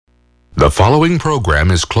The following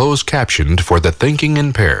program is closed captioned for the thinking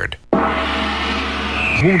impaired.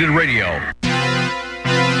 Wounded Radio.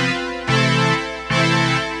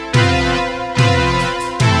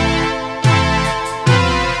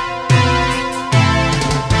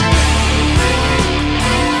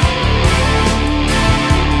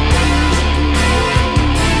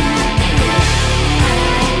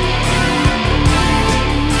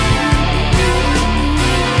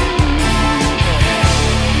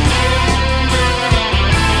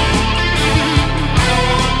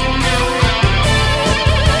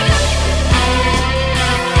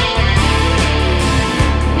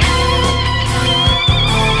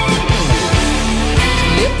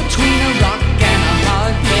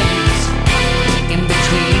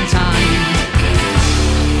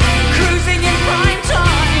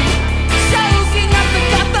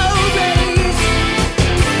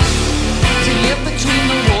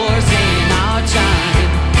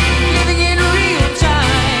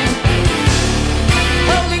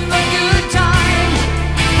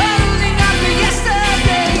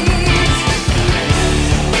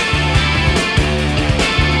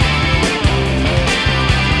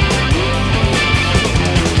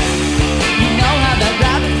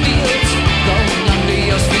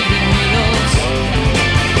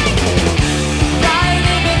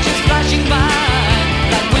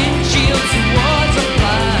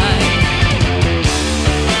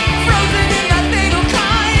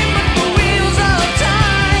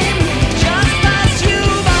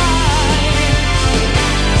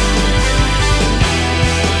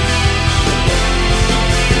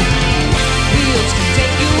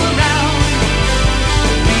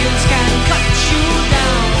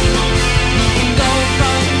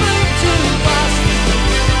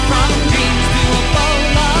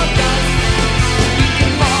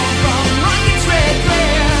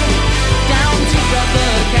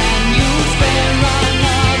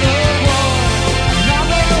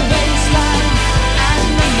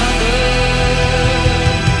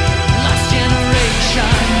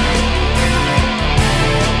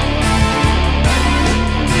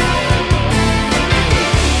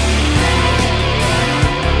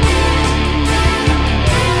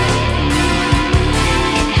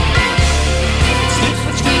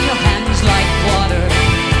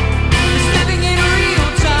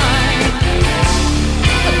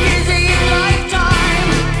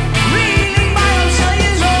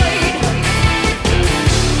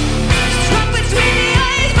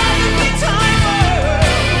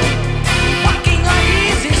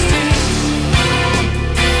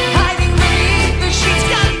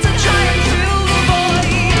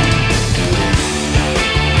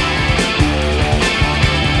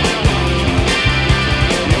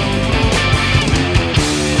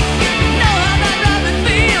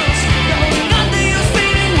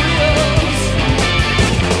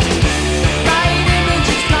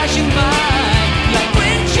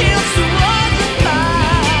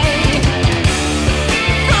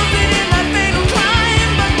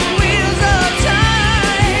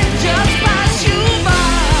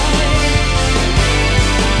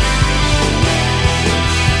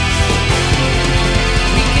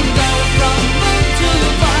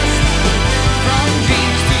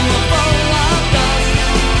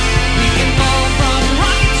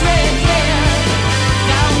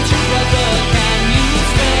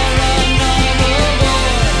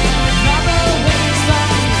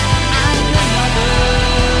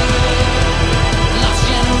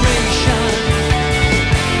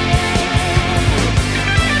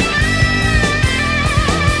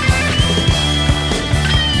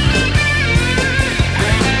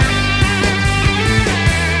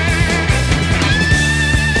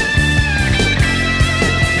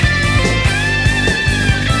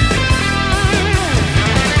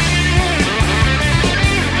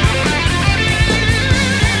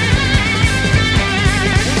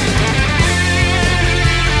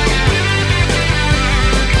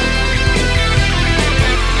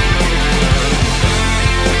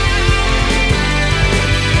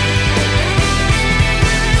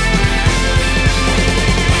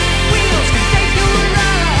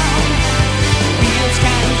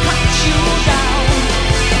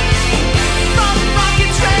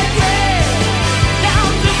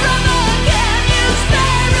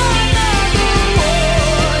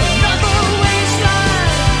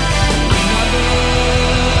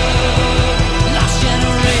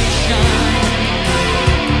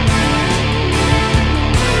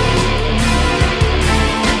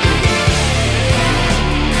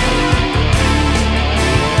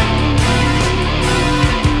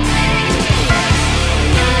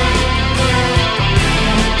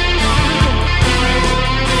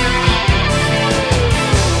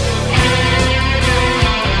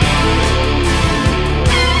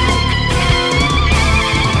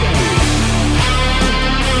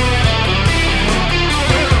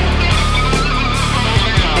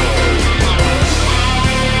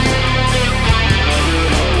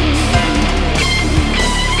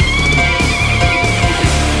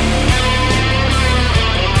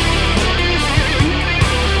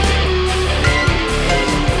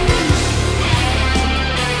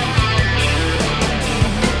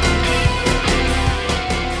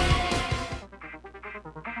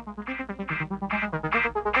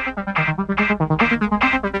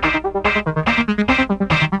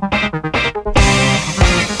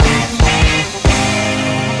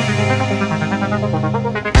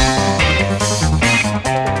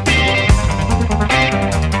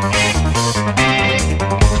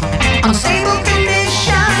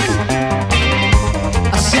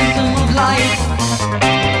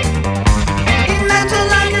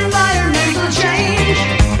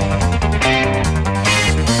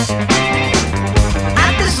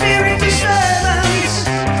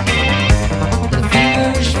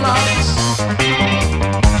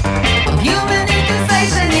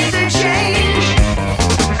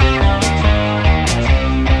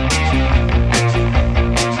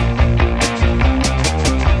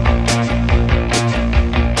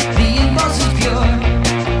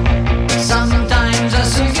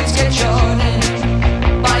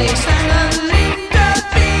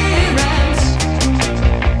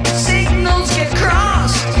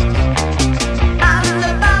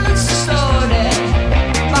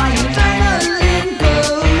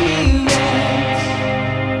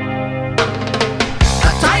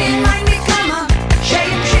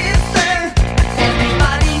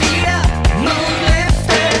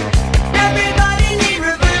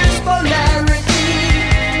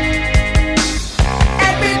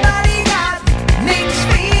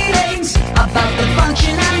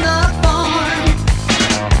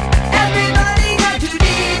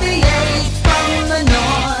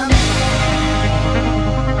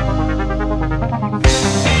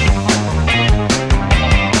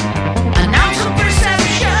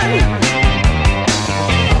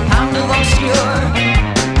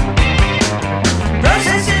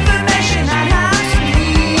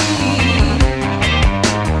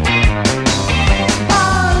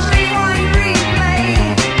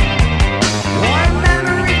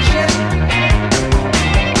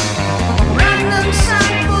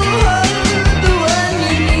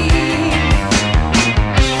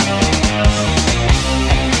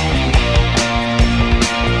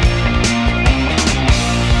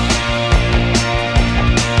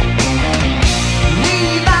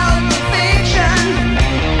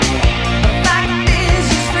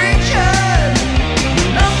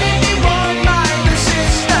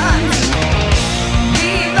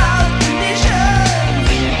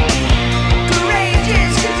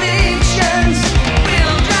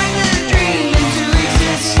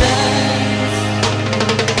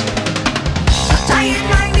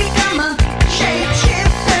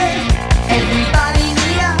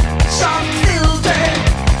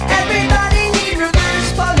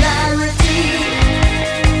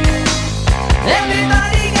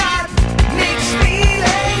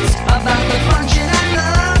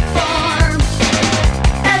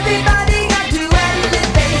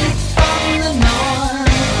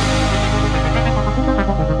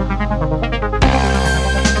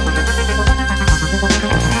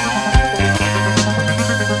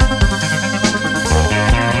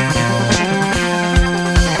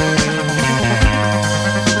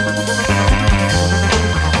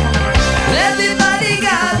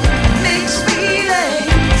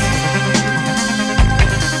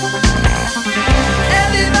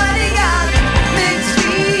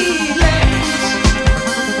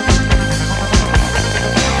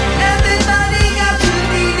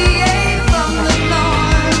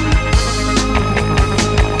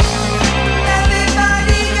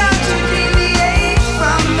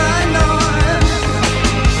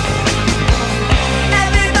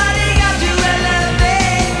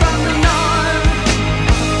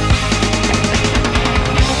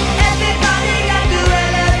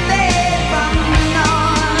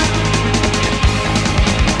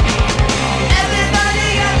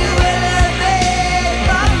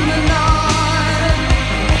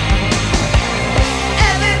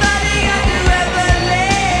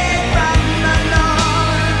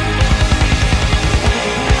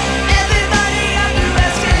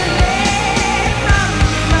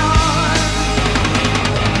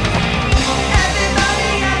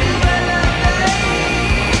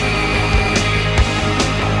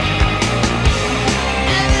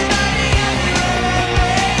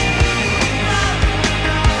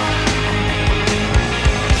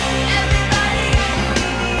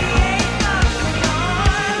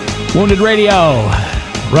 Wounded Radio,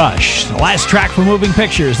 Rush. The last track for Moving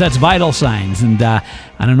Pictures, that's Vital Signs. And I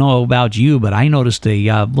don't know about you, but I noticed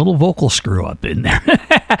a little vocal screw-up in there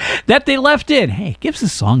that they left in. Hey, gives the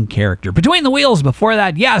song character. Between the Wheels before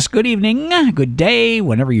that, yes, good evening, good day,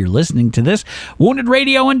 whenever you're listening to this. Wounded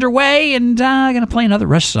Radio underway, and I'm going to play another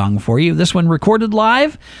Rush song for you. This one recorded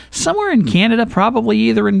live somewhere in Canada, probably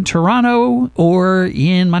either in Toronto or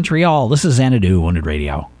in Montreal. This is Xanadu, Wounded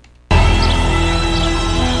Radio.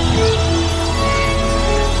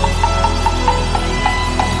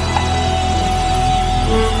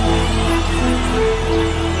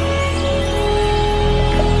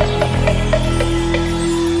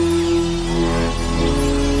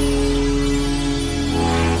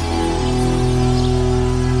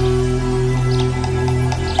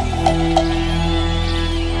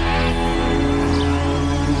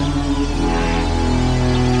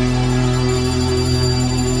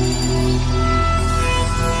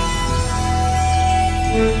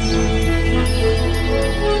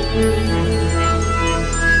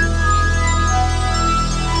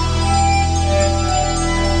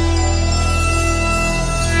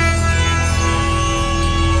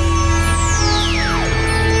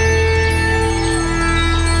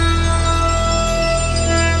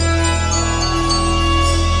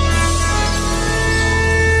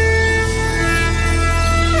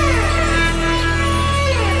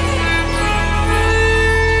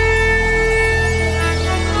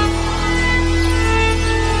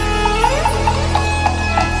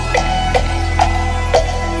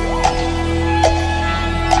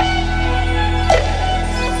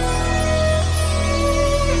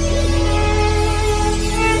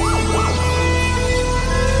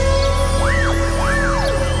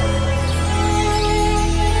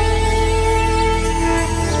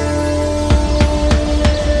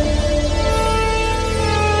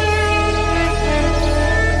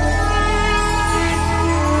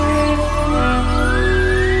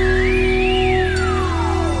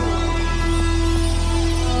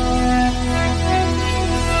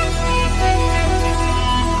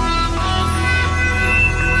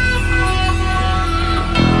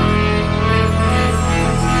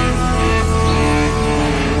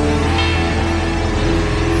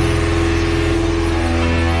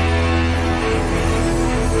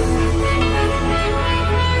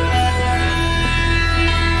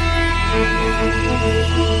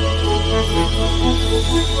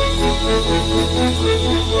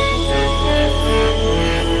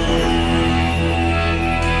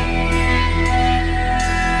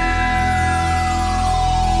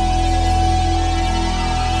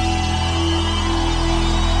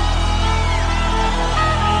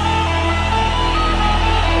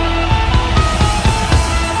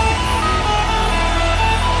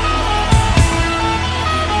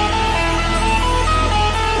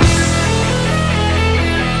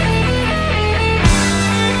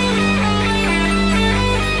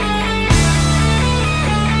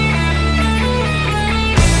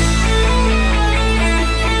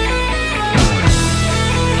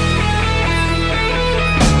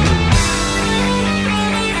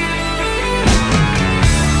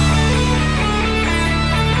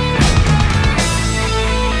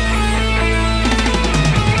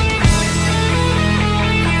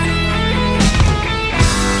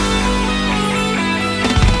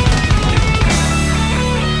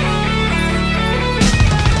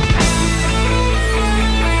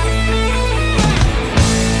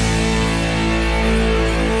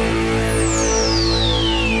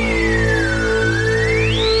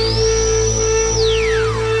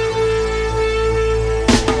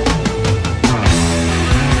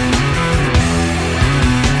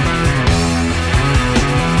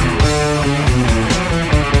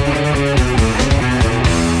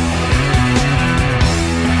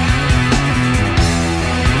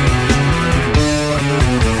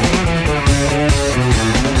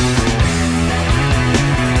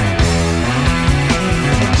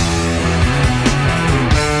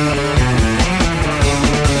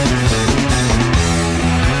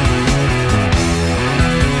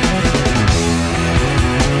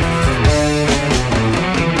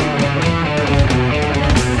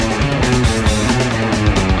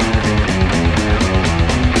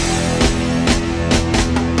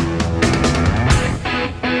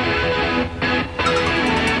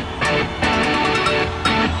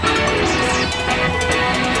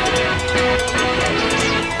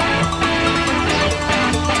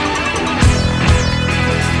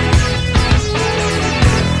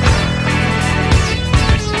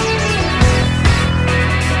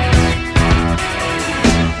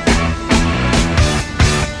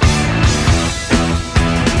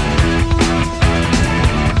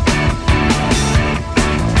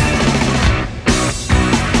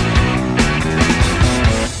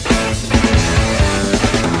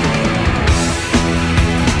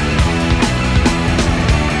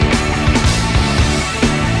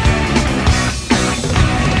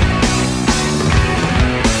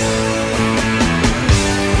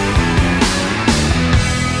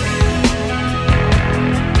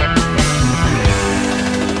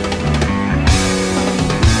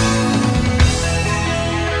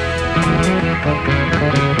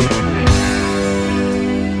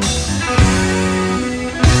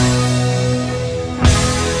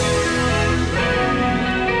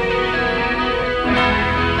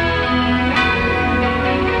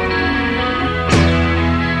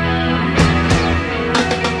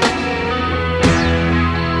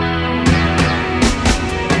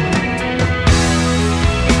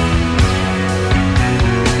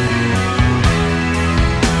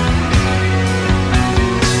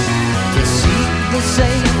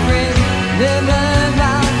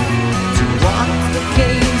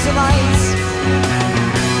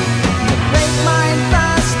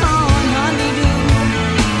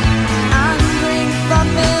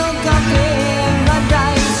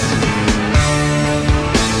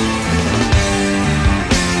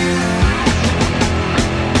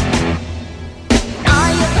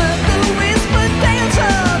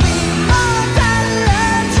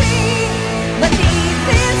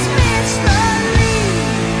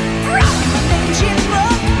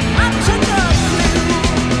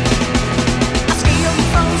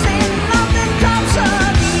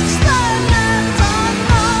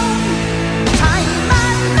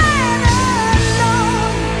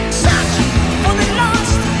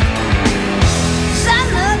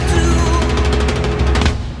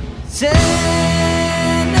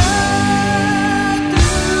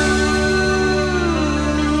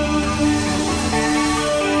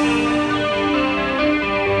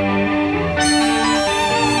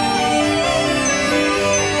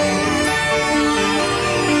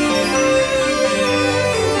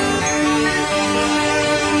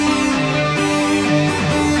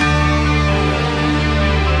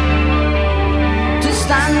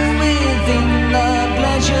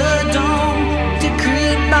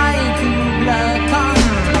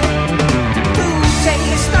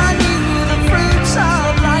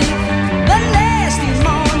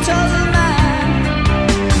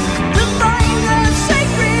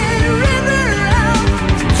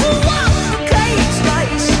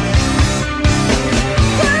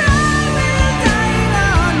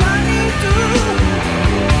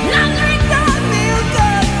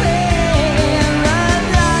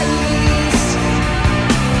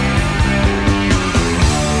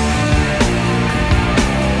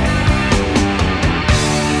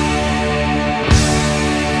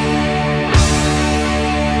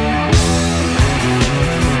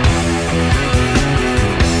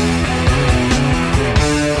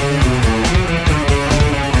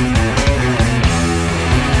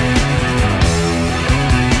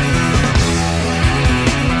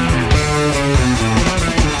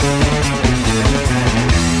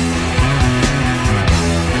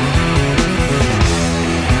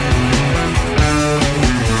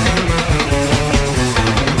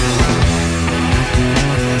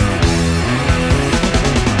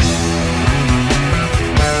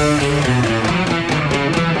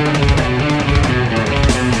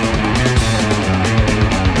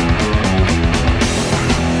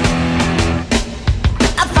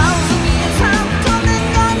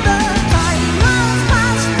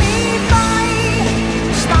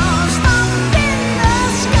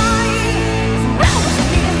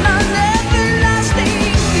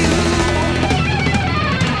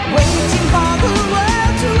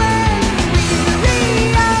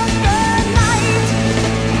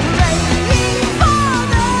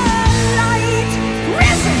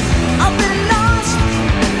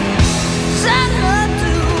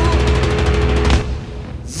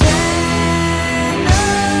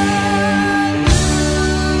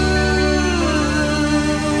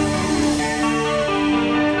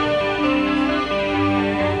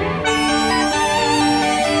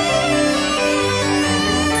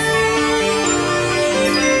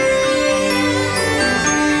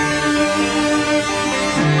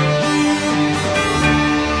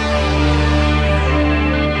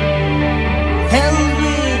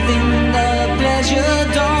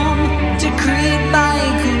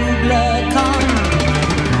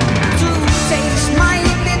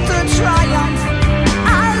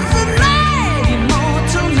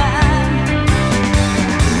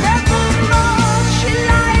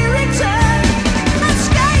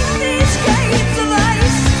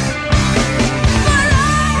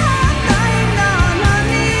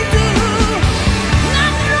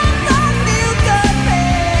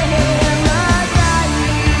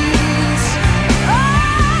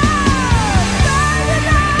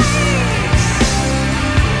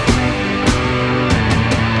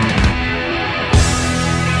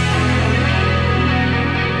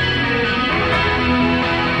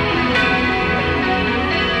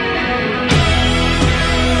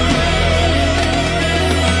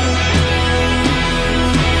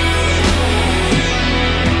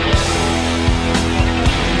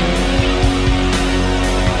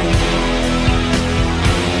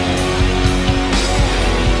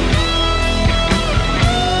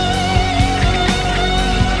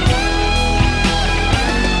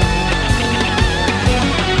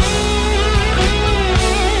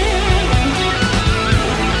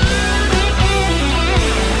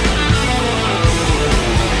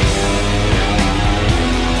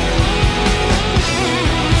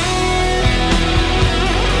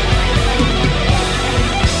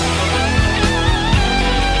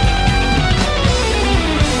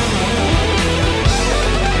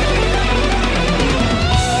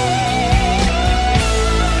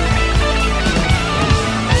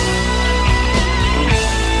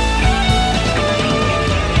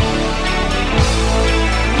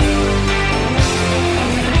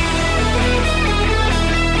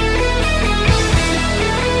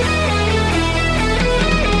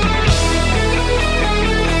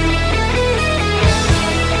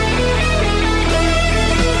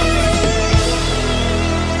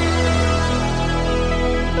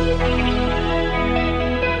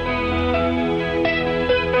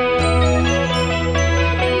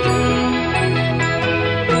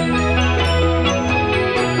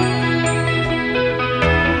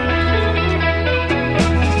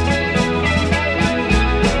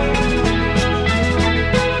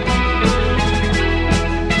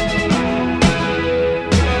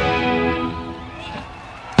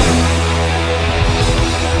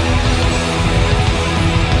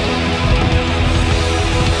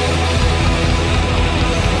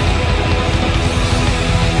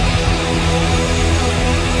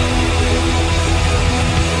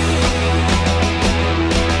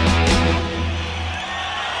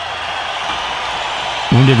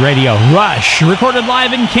 Wounded Radio. Rush, recorded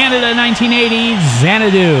live in Canada, 1980,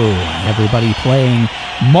 Xanadu. Everybody playing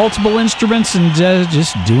multiple instruments and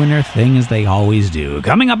just doing their thing as they always do.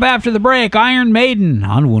 Coming up after the break, Iron Maiden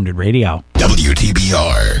on Wounded Radio.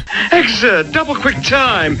 WTBR. Exit, double quick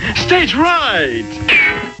time, stage right.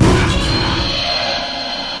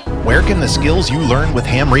 Where can the skills you learn with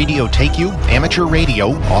ham radio take you? Amateur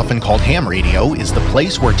radio, often called ham radio, is the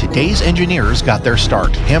place where today's engineers got their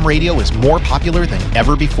start. Ham radio is more popular than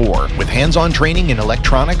ever before. With hands-on training in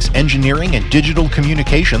electronics, engineering, and digital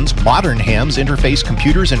communications, modern hams interface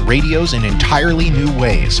computers and radios in entirely new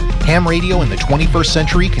ways. Ham radio in the 21st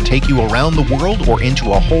century can take you around the world or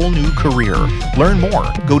into a whole new career. Learn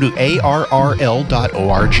more. Go to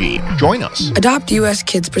arrl.org. Join us. Adopt US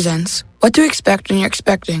Kids presents What to Expect When You're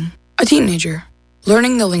Expecting a Teenager.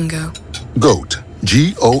 Learning the lingo. GOAT,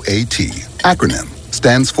 G-O-A-T, acronym,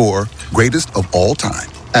 stands for Greatest of All Time.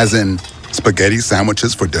 As in, spaghetti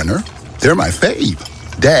sandwiches for dinner? They're my fave.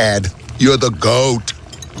 Dad, you're the GOAT.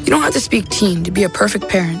 You don't have to speak teen to be a perfect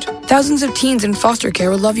parent. Thousands of teens in foster care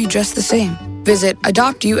will love you just the same. Visit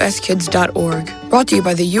adoptuskids.org. Brought to you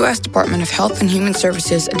by the U.S. Department of Health and Human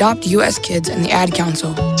Services, Adopt U.S. Kids, and the Ad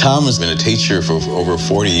Council. Tom has been a teacher for over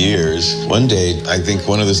 40 years. One day, I think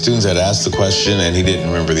one of the students had asked the question and he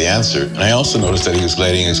didn't remember the answer. And I also noticed that he was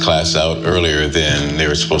letting his class out earlier than they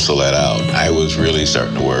were supposed to let out. I was really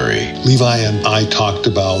starting to worry. Levi and I talked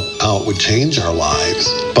about how it would change our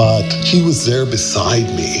lives, but he was there beside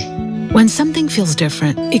me. When something feels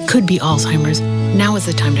different, it could be Alzheimer's. Now is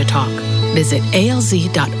the time to talk. Visit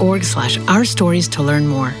alz.org/ourstories to learn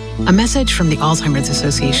more. A message from the Alzheimer's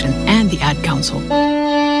Association and the Ad Council.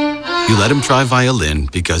 You let him try violin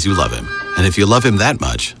because you love him. And if you love him that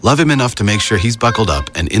much, love him enough to make sure he's buckled up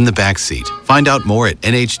and in the back seat. Find out more at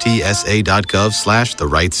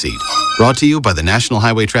nhtsa.gov/the-right-seat. Brought to you by the National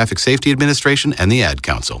Highway Traffic Safety Administration and the Ad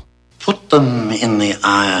Council. Put them in the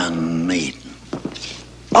Iron Maiden.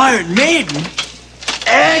 Iron Maiden?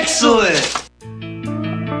 Excellent!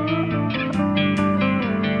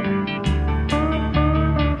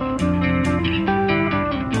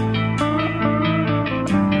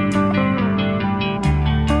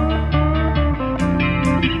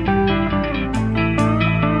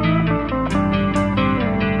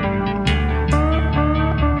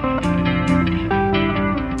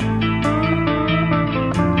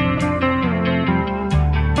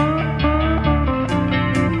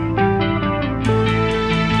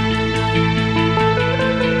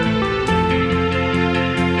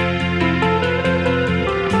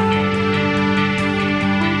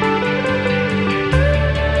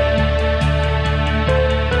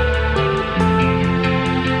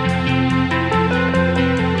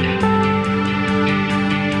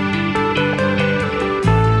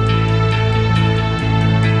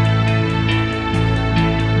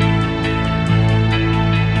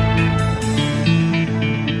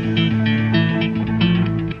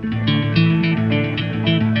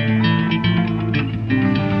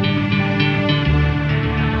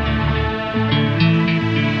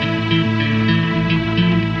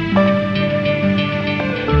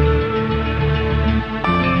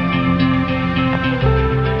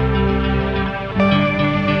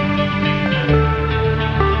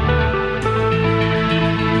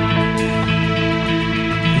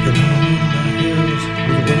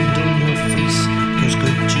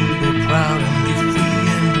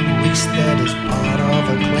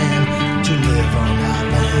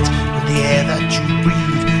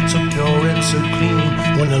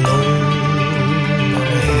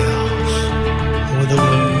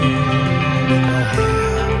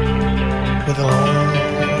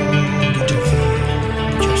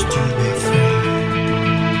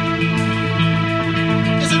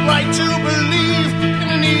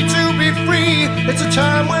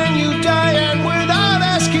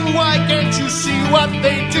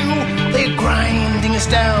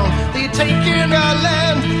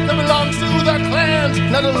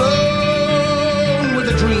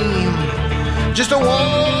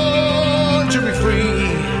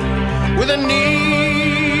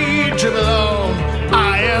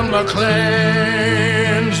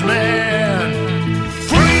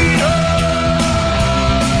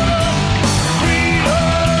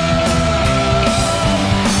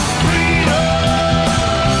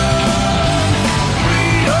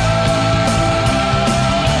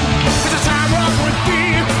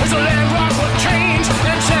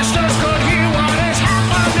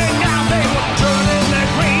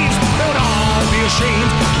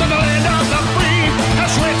 Ashamed, but the land of the free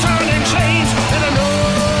has returned in chains, and I know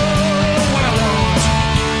what I want.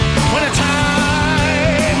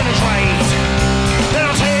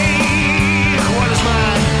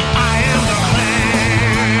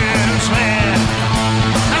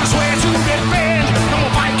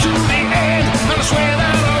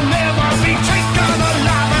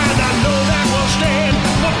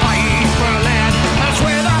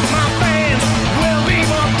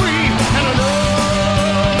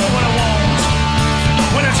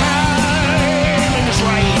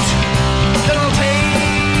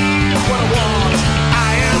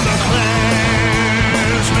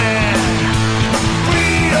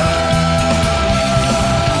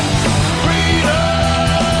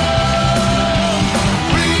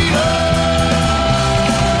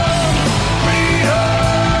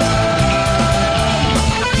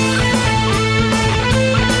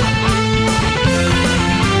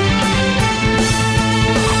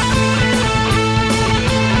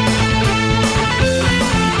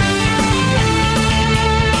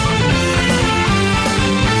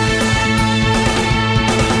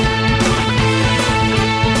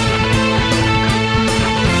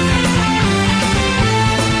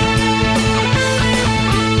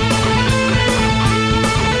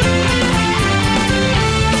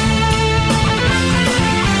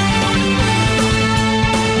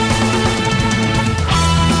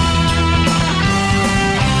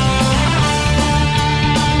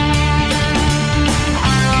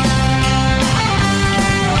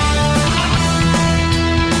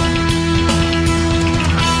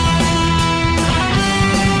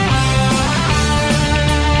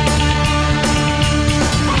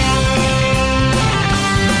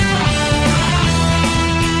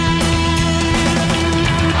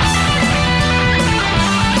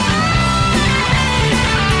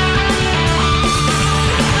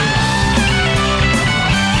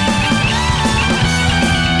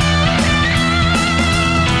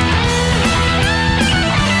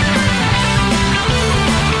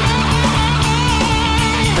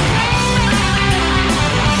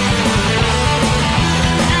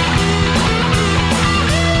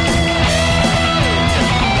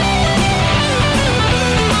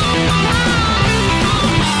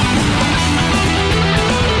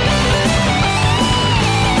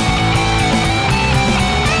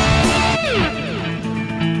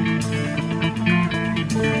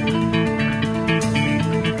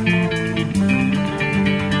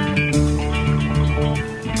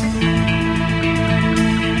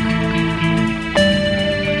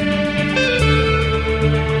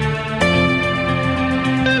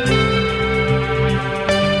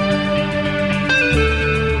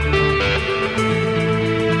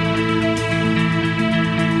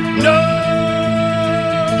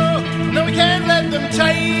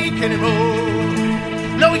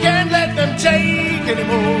 take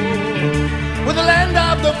anymore. We're the land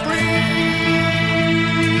of the free.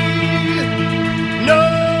 No,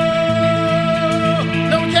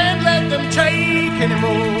 no, we can't let them take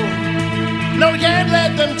anymore. No, we can't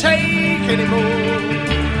let them take anymore.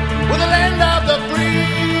 We're the land of the free.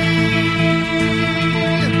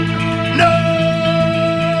 No,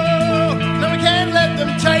 no, we can't let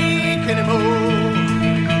them take anymore.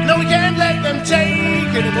 No, we can't let them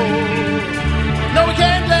take anymore. No, we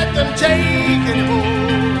can't let them take anymore.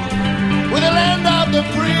 We're the land of the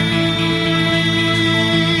free.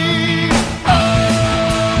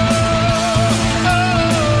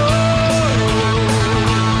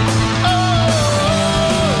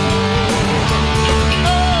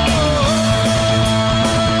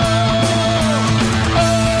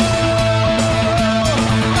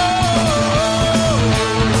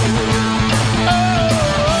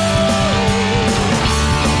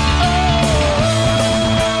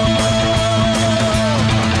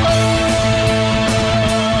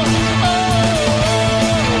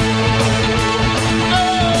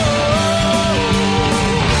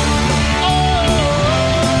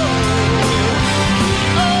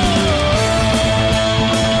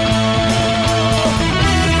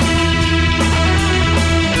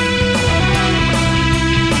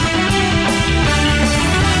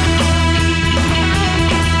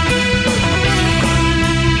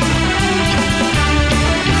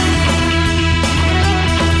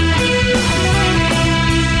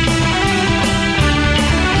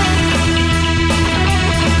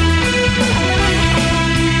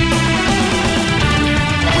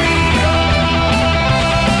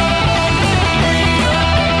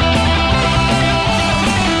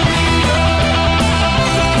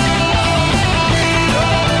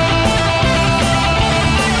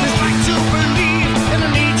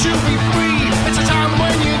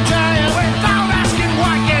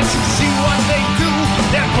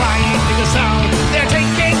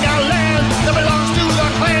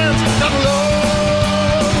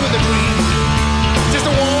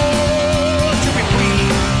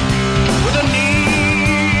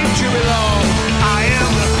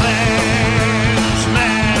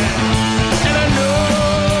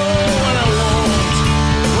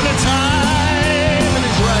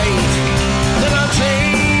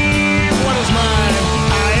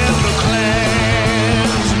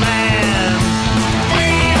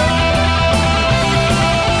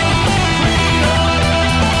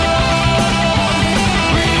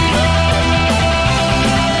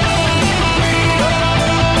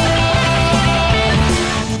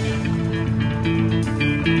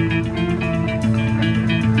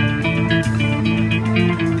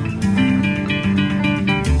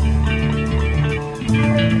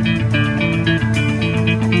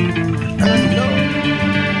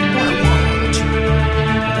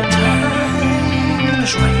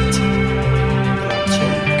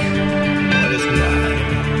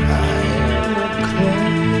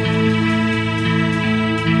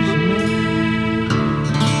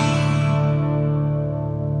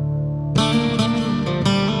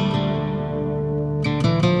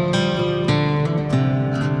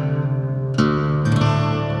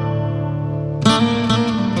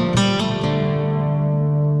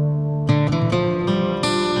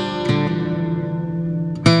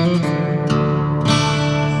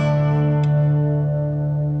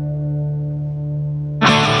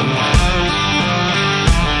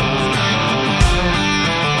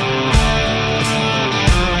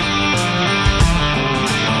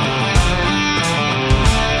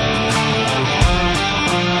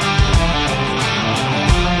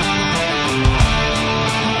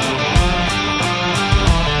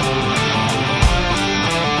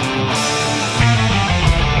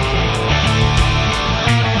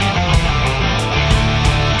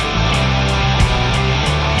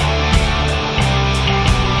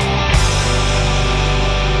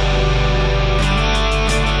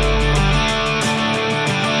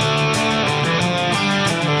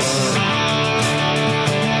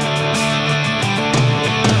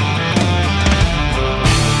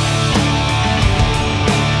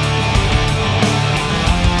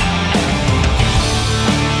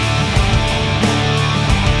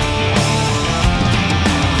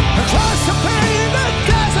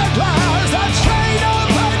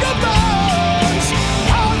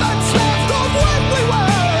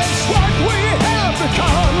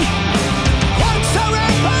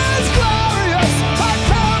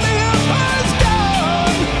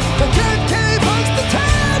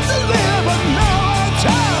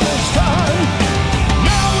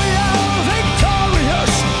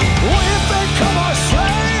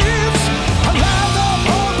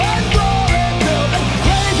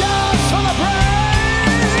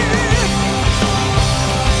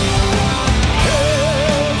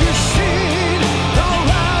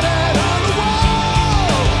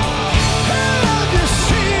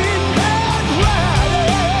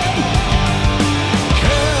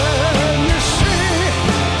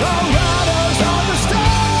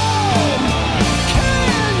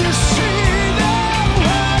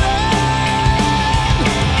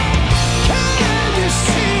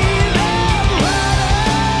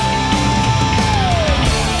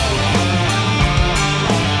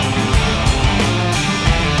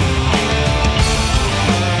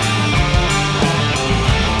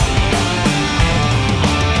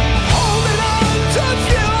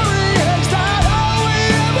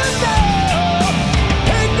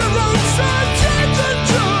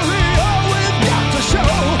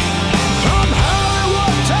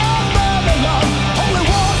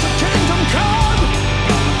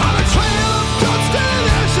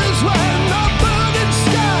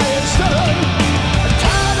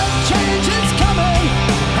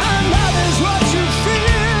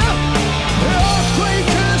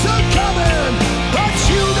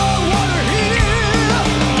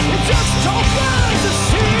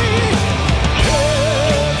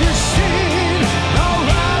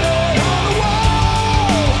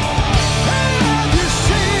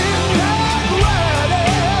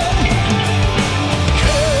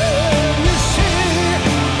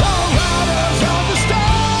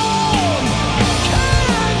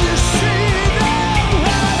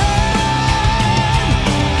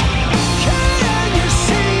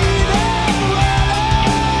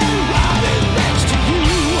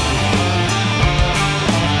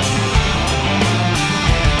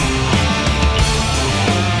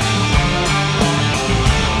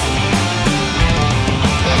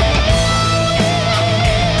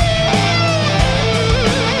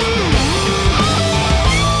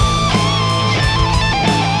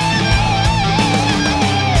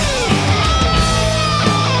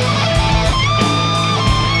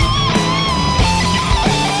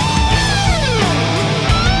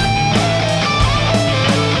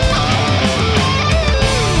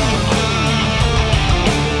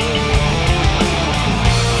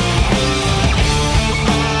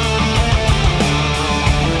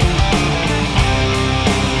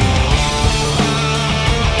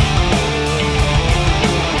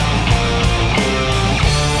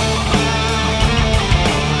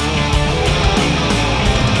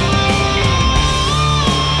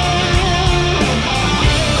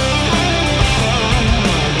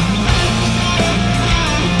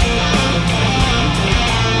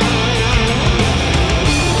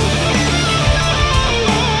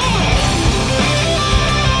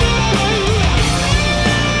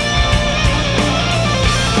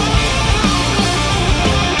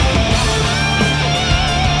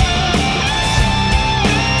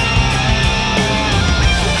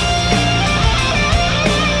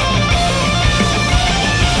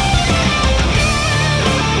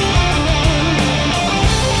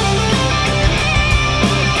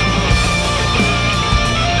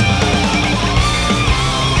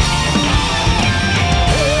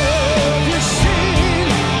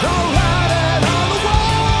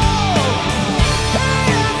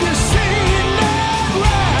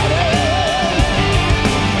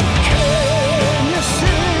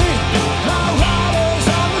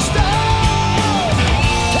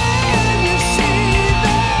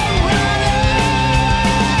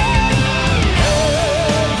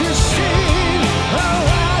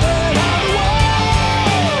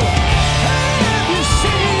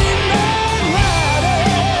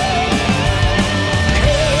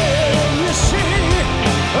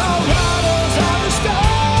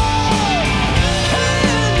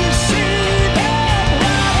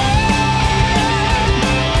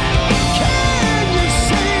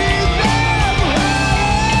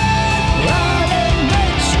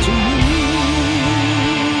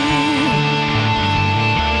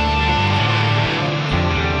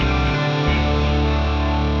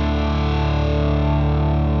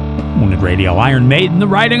 Radio. Iron Maiden, The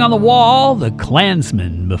Writing on the Wall, The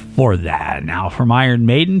Klansman before that. Now from Iron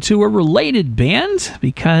Maiden to a related band,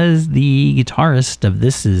 because the guitarist of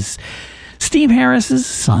this is Steve Harris's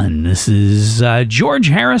son. This is George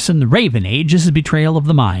Harris and the Raven Age. This is Betrayal of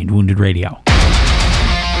the Mind, Wounded Radio.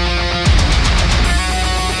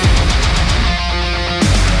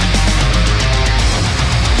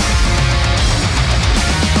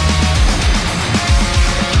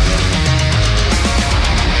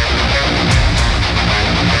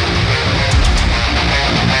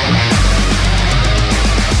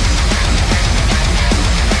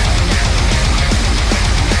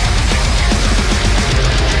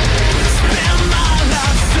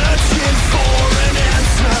 Searching for an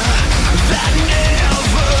answer that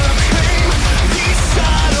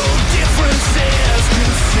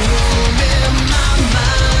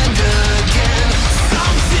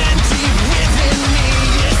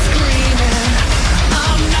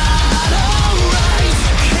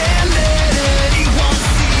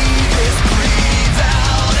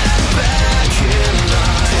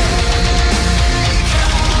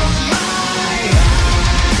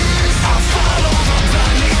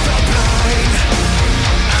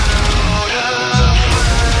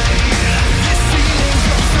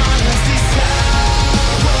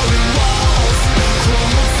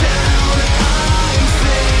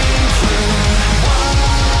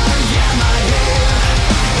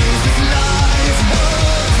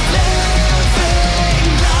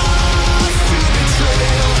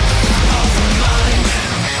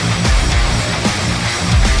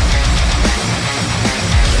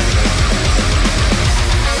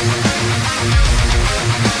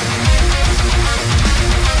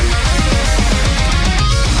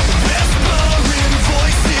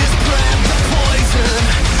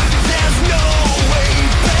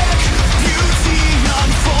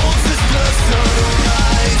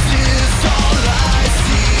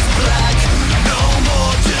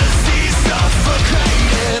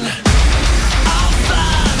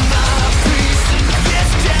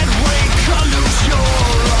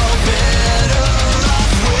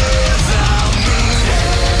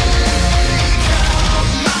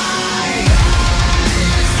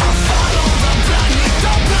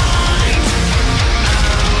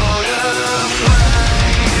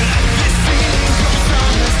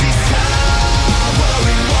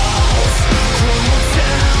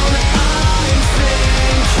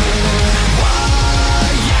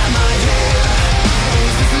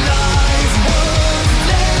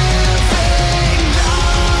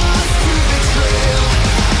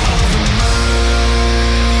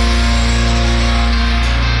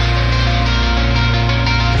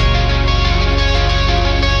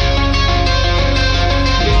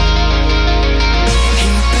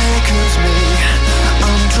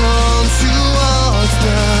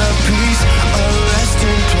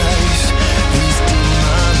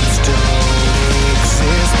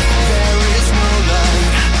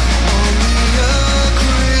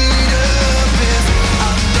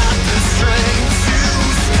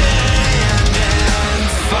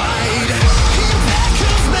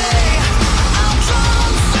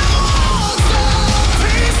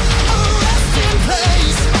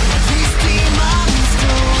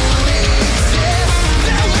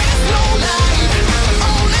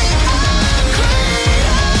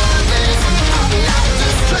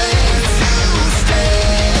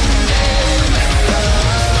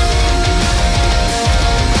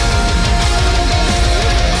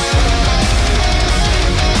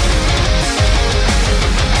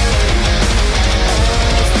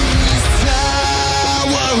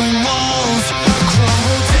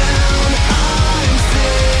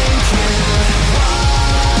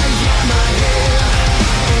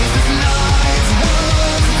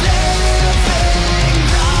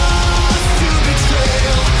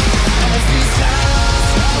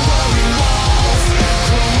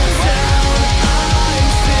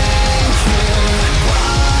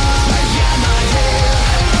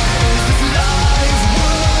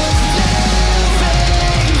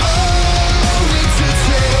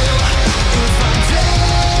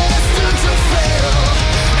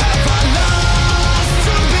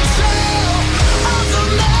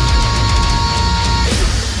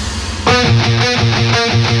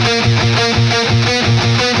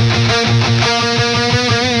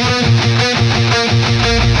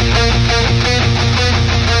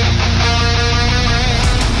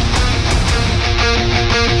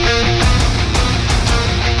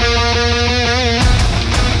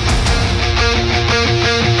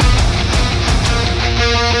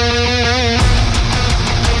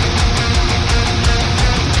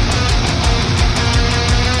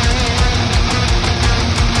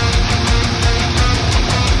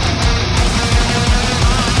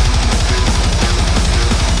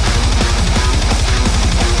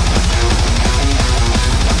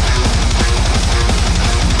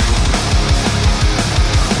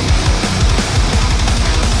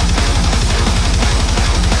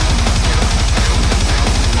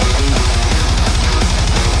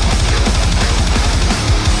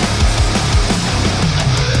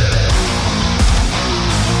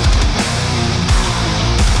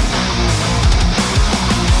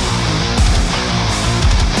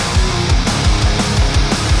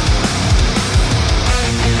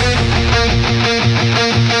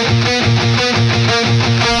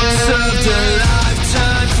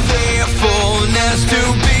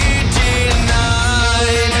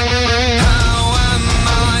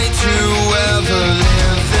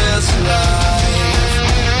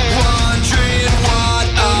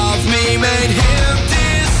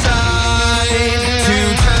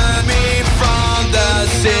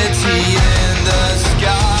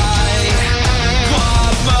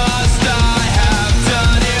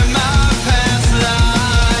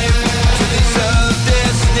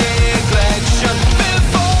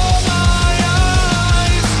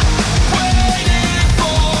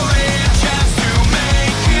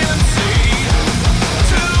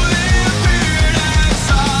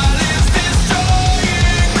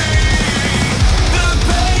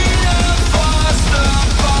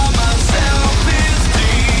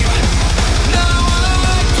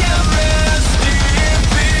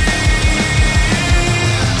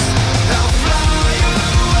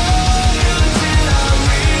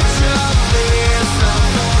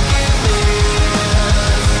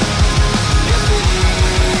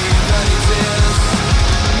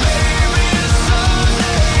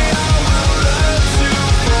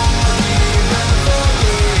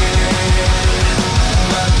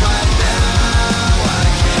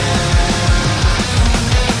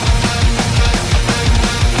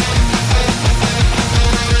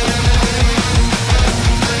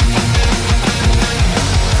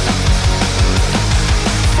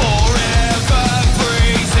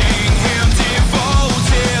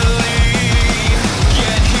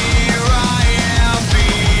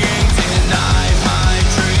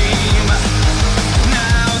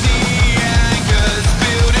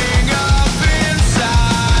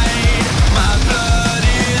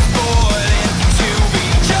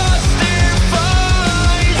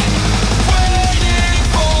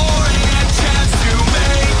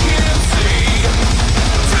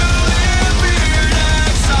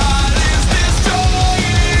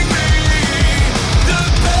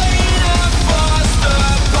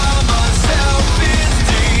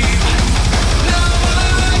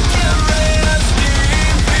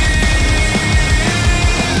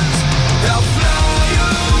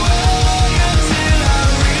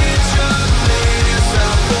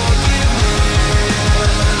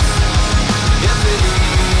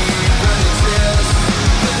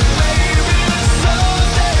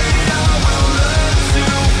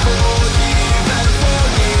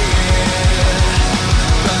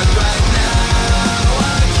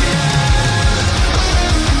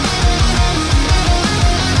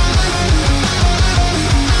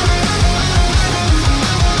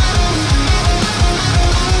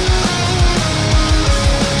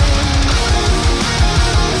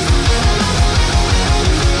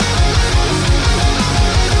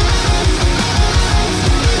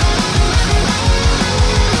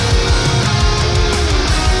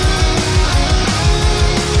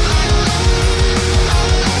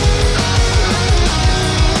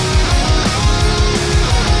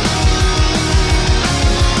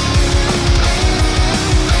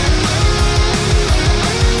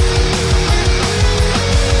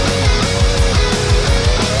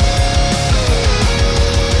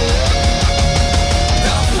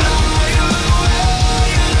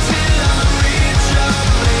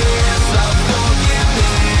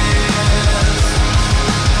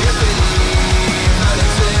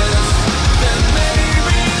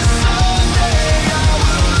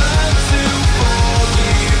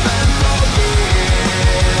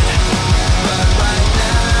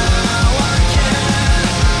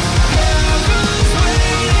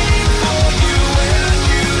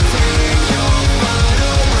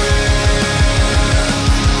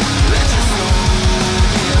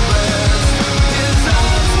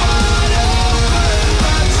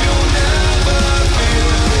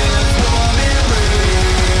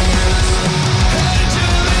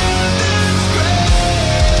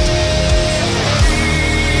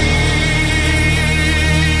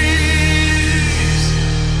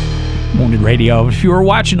Radio. If you were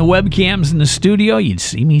watching the webcams in the studio, you'd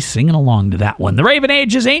see me singing along to that one. The Raven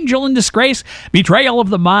Age's Angel in Disgrace, Betrayal of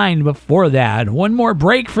the Mind before that. One more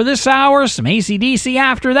break for this hour, some AC/DC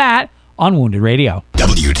after that on Wounded Radio.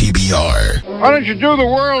 WTBR. Why don't you do the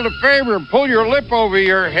world a favor and pull your lip over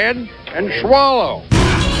your head and swallow?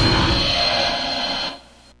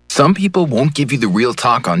 Some people won't give you the real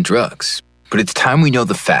talk on drugs, but it's time we know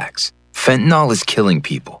the facts. Fentanyl is killing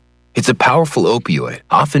people. It's a powerful opioid,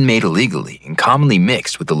 often made illegally and commonly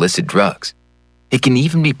mixed with illicit drugs. It can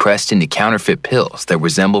even be pressed into counterfeit pills that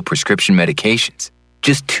resemble prescription medications.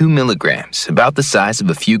 Just 2 milligrams, about the size of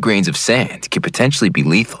a few grains of sand, could potentially be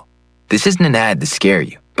lethal. This isn't an ad to scare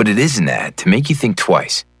you, but it is an ad to make you think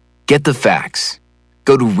twice. Get the facts.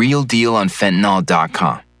 Go to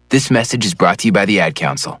realdealonfentanyl.com. This message is brought to you by the Ad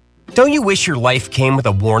Council. Don't you wish your life came with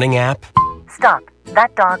a warning app? Stop.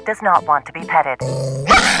 That dog does not want to be petted.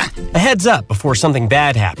 A heads up before something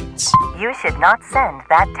bad happens. You should not send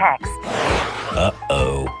that text.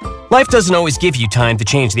 Uh-oh. Life doesn't always give you time to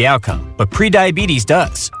change the outcome, but prediabetes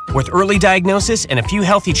does. With early diagnosis and a few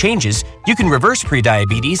healthy changes, you can reverse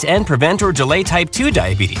prediabetes and prevent or delay type 2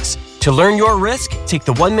 diabetes. To learn your risk, take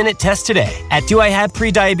the 1-minute test today at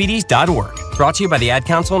doihaveprediabetes.org. Brought to you by the Ad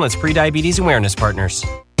Council and its prediabetes awareness partners.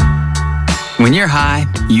 When you're high,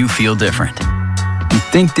 you feel different. You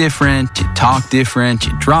think different, you talk different,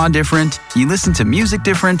 you draw different, you listen to music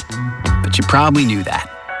different, but you probably knew that.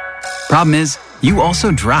 Problem is, you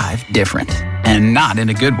also drive different, and not in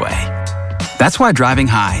a good way. That's why driving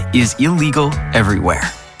high is illegal everywhere.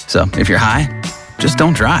 So if you're high, just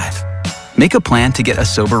don't drive. Make a plan to get a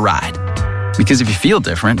sober ride. Because if you feel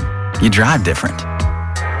different, you drive different.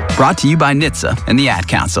 Brought to you by NHTSA and the Ad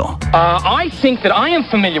Council. I think that I am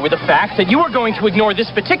familiar with the fact that you are going to ignore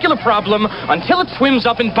this particular problem until it swims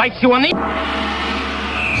up and bites you on the...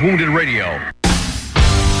 Wounded Radio.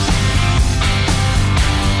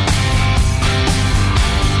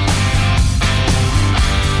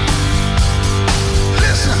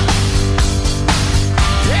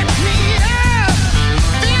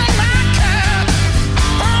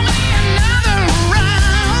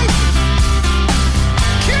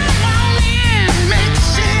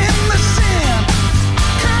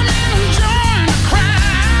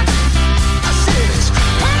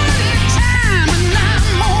 Time and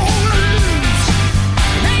I'm gonna lose.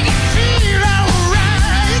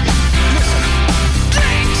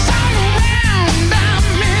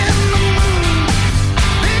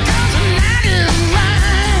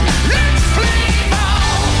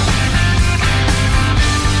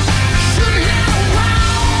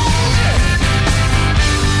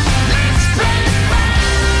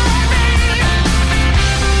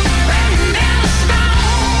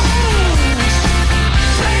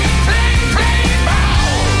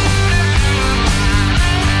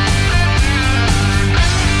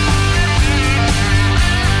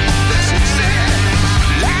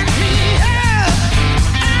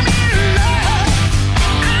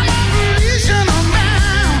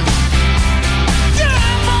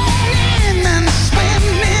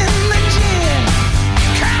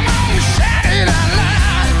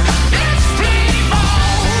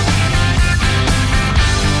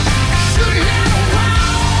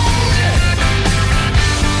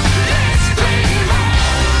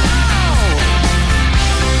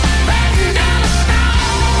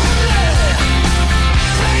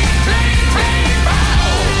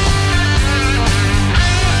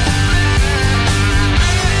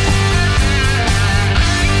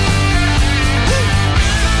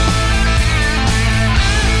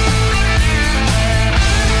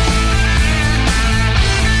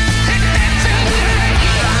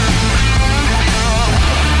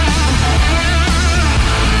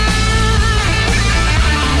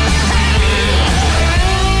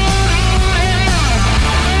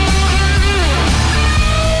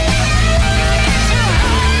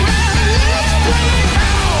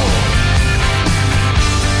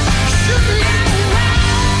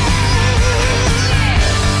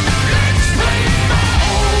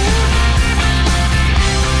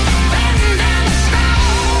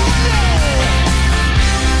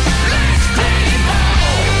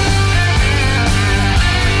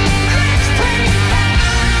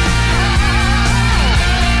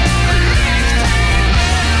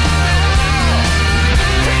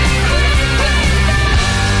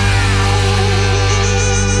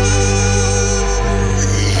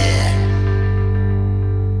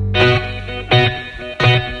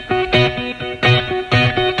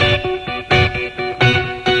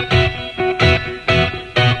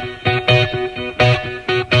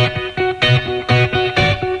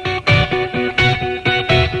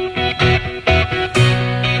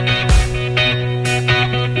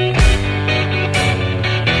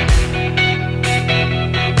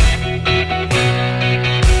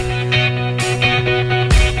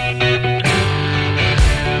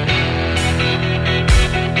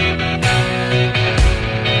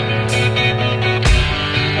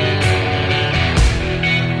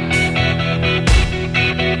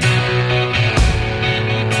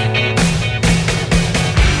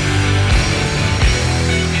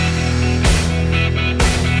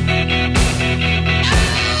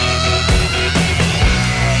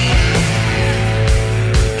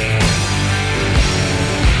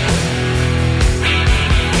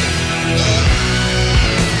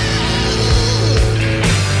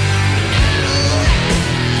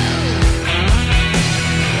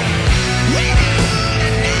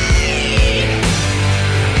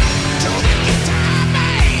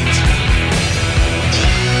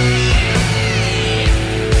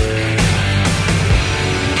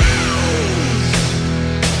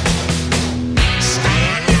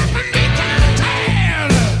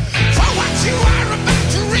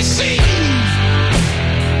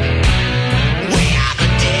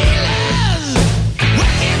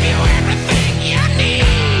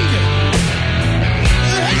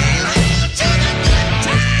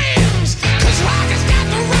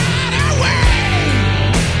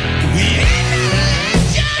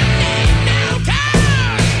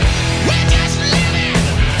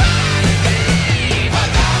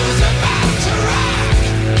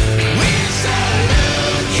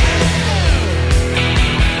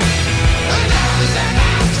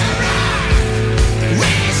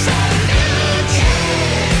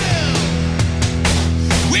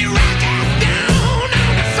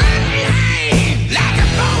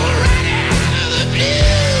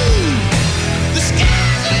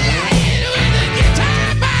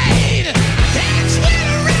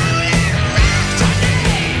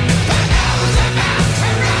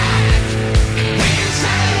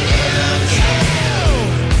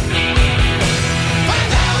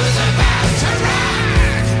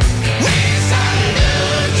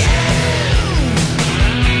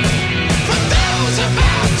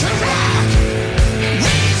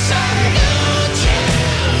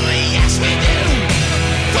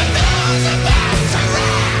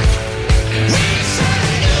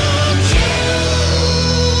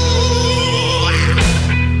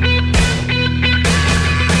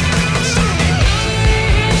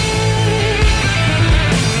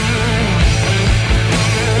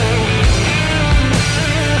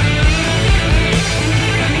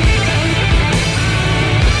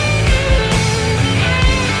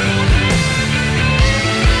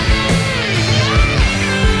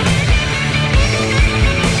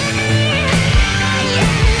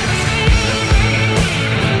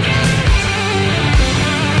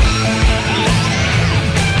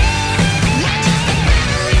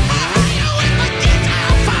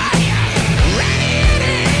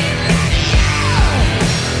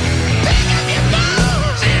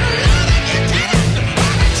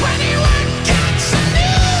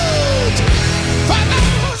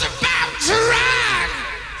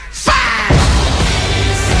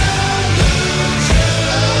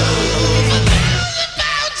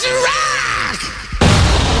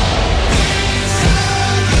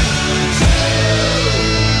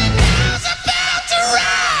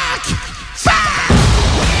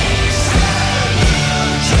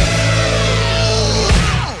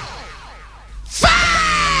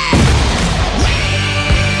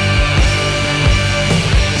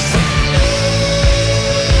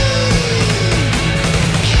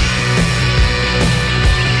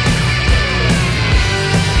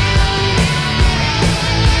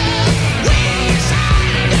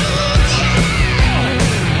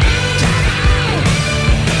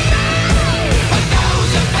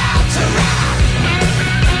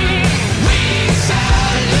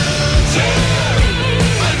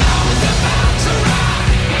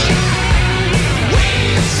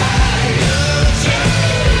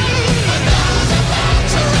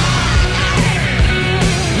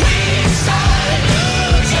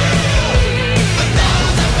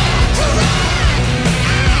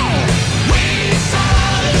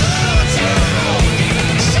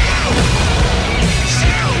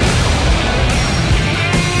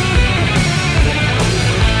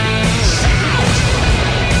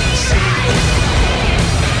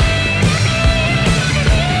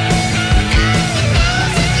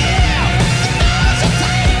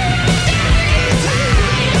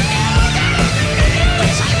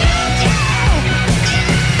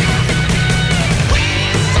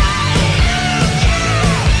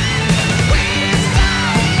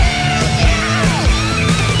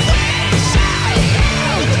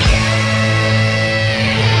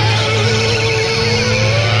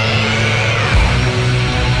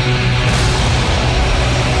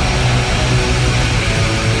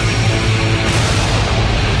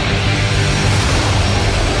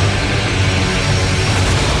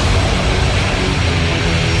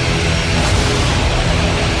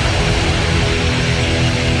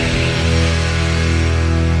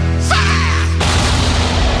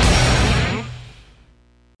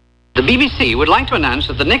 The BBC would like to announce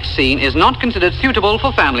that the next scene is not considered suitable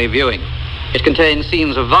for family viewing. It contains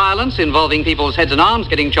scenes of violence involving people's heads and arms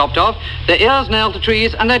getting chopped off, their ears nailed to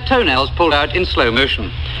trees, and their toenails pulled out in slow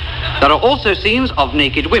motion. There are also scenes of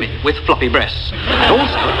naked women with floppy breasts. And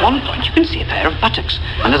also, at one point, you can see a pair of buttocks.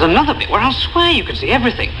 And there's another bit where I swear you can see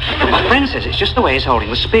everything. But my friend says it's just the way he's holding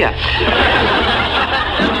the spear.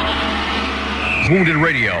 Wounded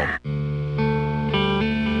Radio.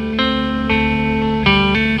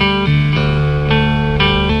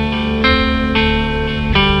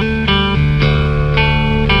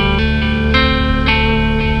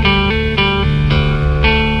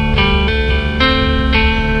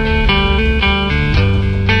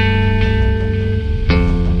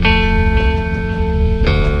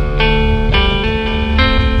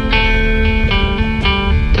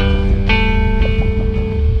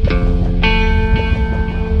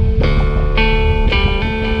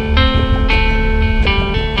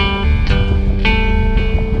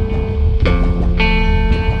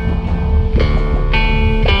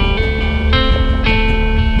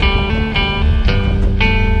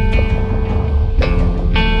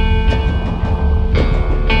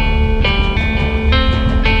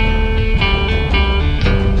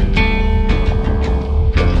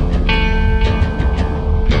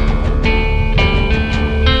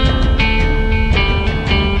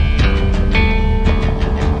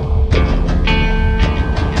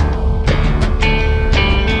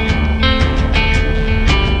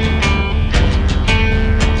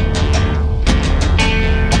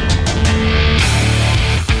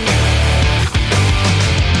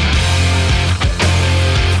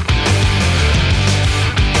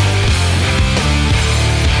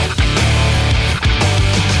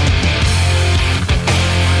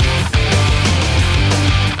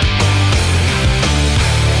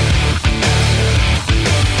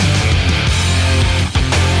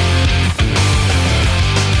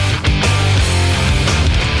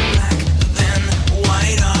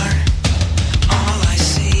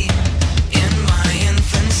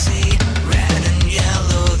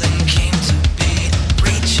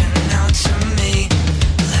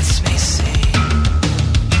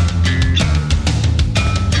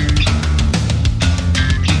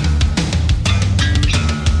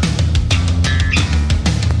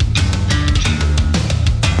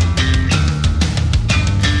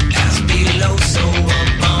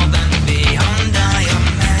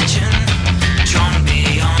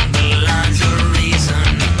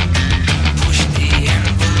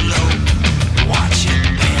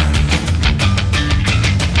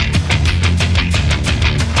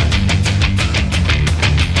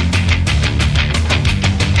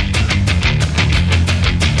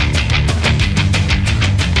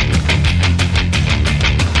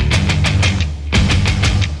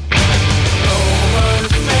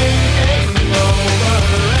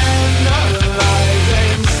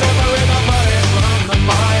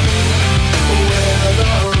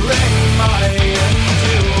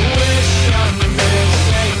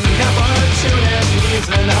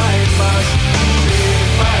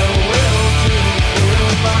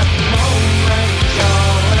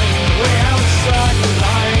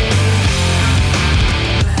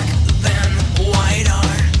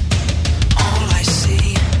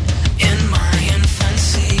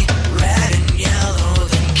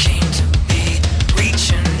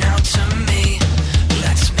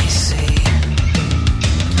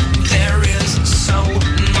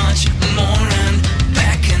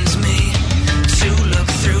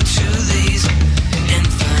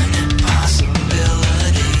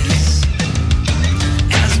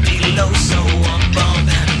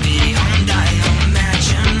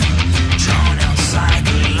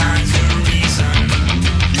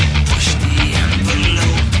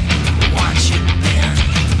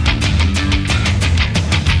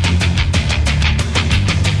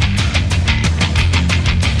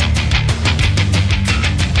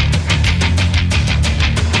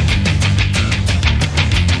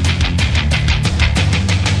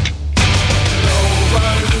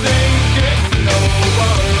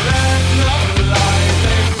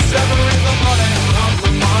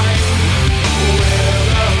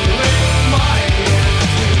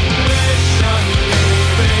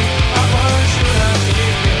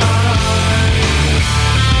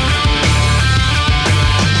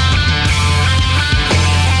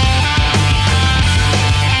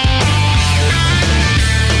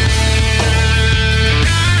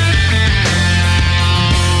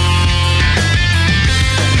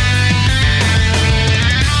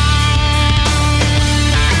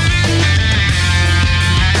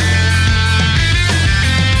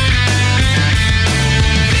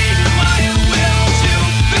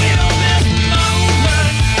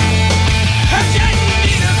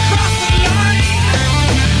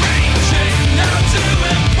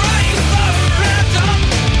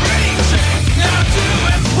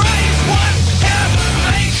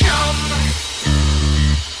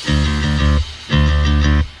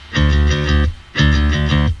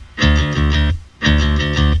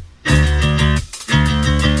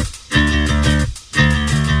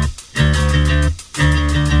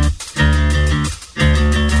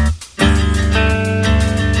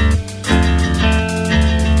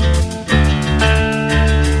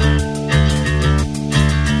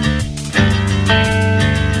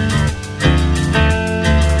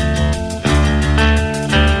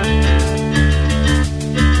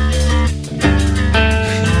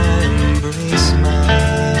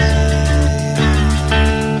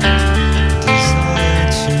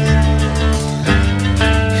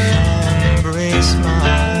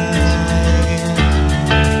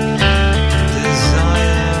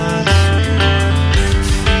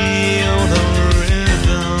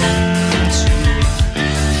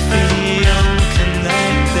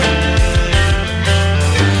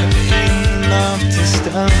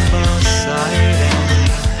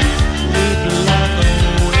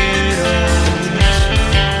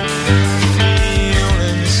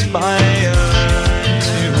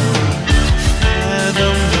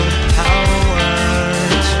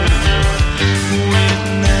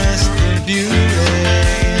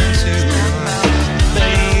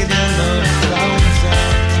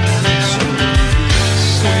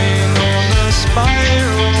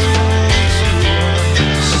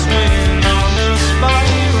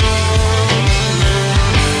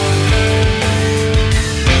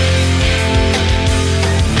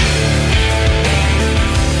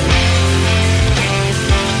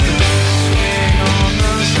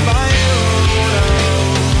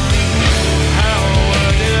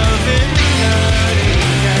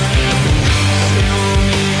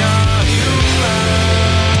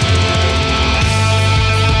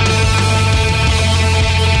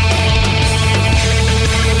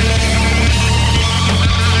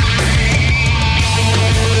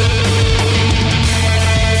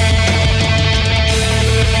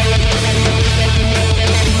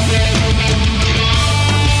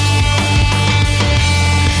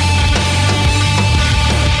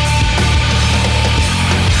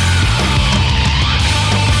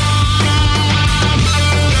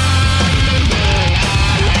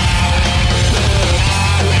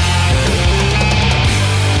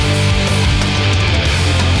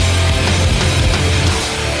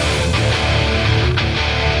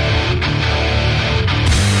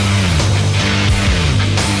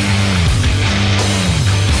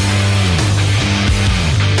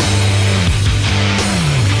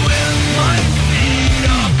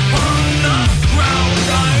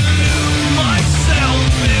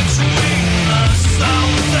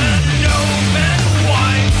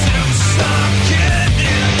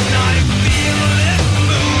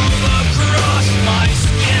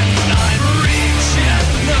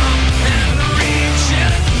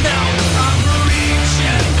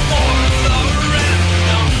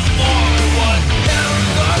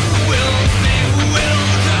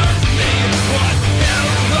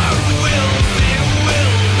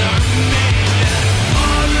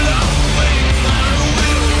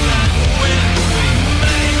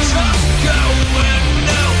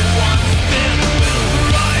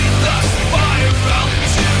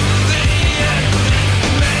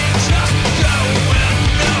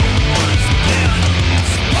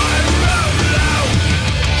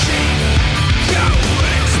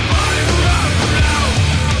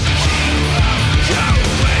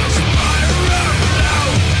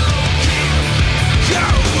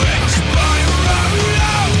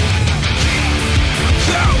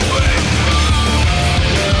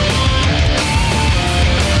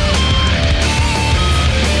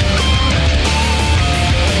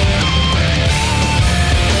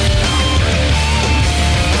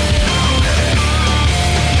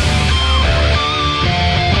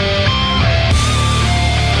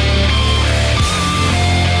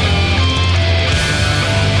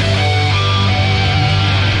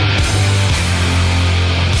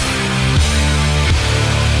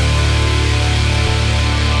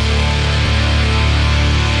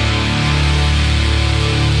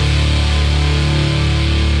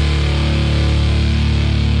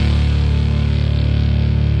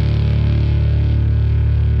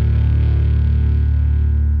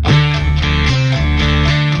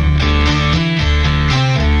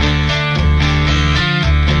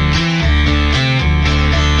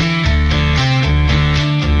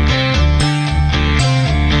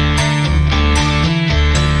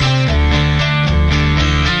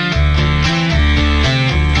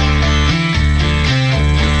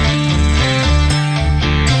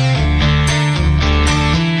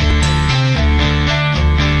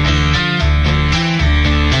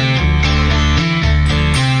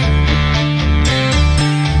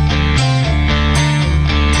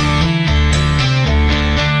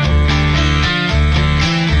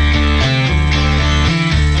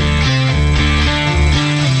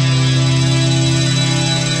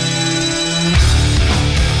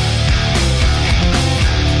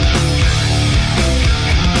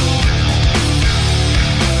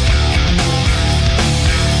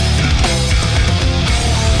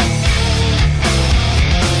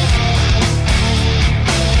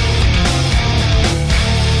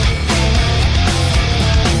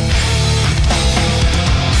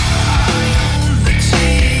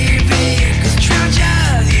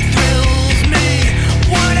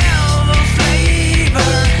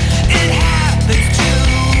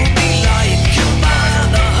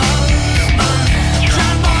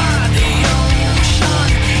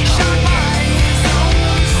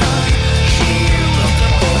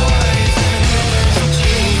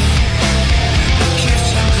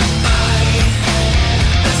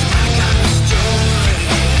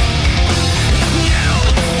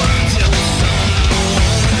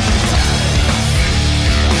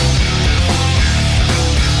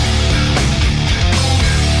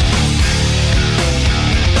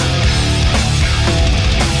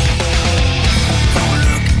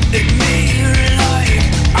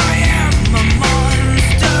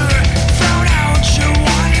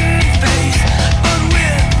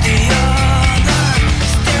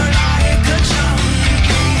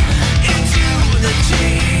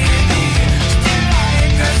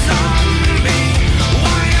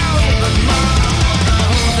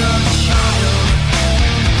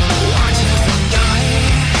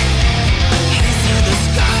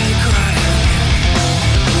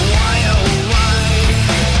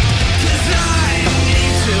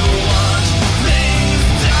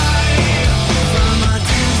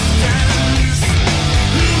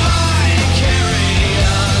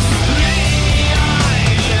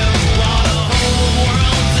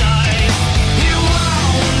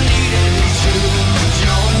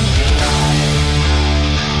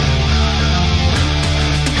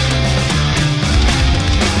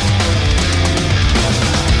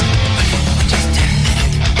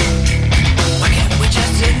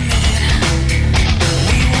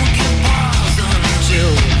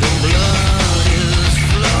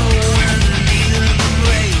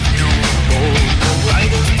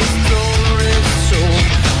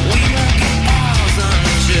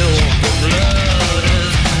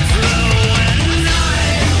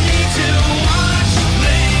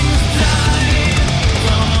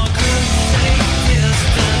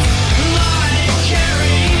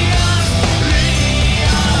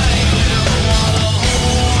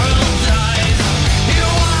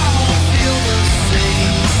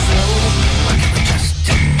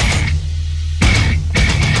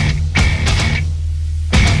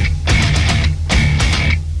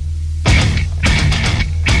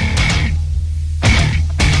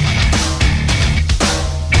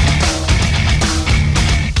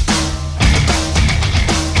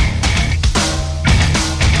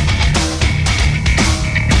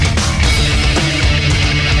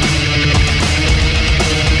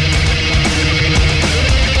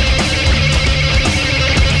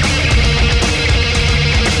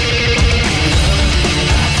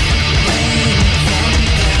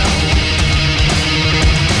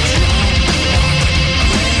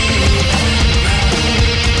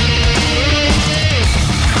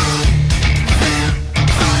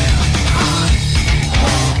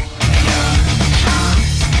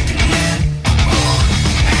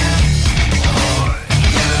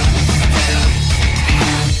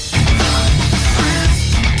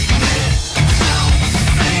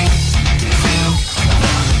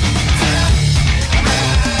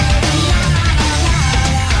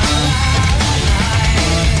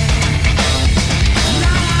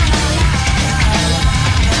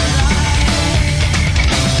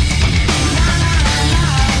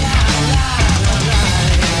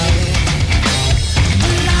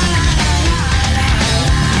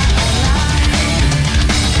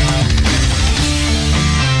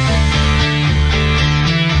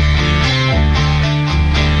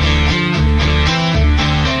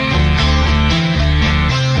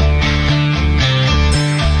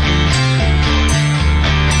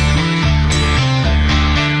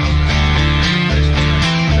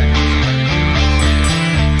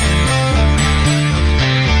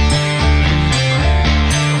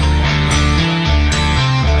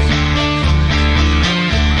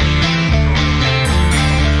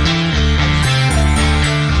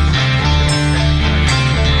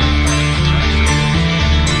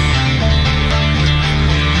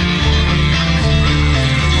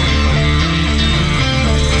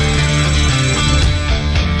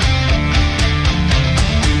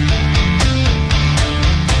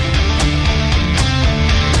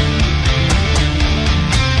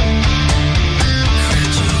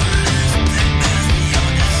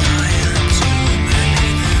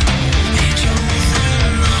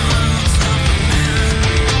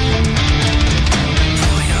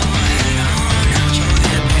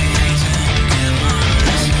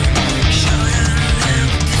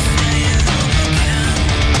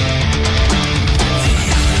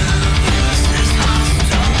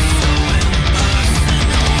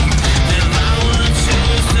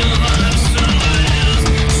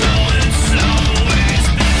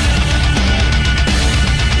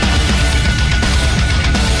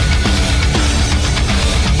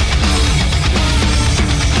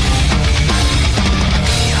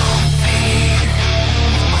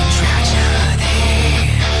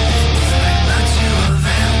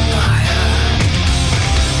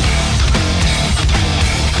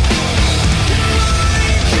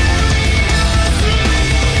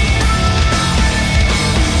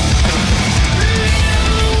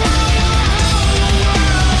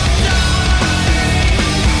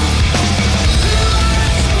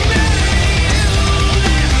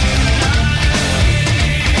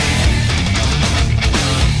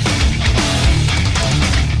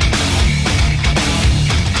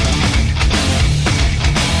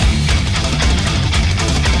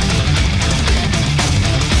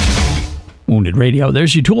 Unwounded Radio.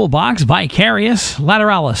 There's your toolbox, Vicarious,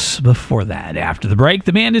 Lateralis. Before that, after the break,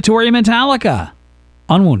 the mandatory Metallica.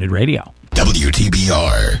 Unwounded Radio.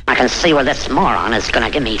 WTBR. I can see where this moron is going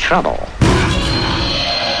to give me trouble.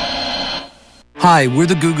 Hi, we're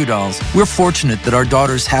the Goo Goo Dolls. We're fortunate that our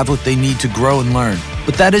daughters have what they need to grow and learn.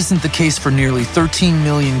 But that isn't the case for nearly 13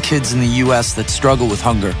 million kids in the U.S. that struggle with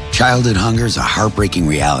hunger. Childhood hunger is a heartbreaking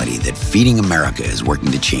reality that Feeding America is working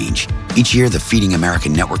to change. Each year, the Feeding America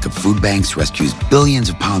network of food banks rescues billions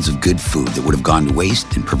of pounds of good food that would have gone to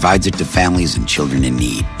waste and provides it to families and children in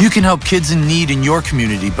need. You can help kids in need in your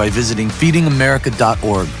community by visiting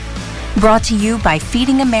feedingamerica.org. Brought to you by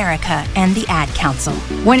Feeding America and the Ad Council.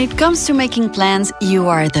 When it comes to making plans, you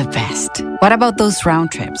are the best. What about those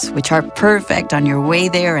round trips, which are perfect on your way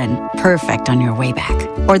there and perfect on your way back?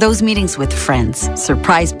 Or those meetings with friends,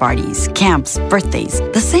 surprise parties, camps, birthdays.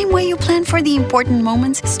 The same way you plan for the important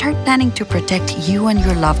moments, start planning to protect you and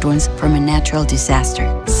your loved ones from a natural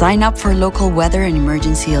disaster. Sign up for local weather and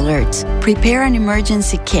emergency alerts. Prepare an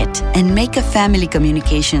emergency kit and make a family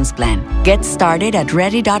communications plan. Get started at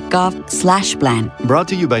ready.gov/plan. Brought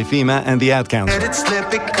to you by FEMA and the Ad Council.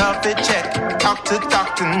 Talk to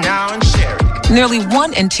doctor now and share it. Nearly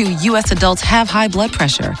 1 in 2 U.S. adults have high blood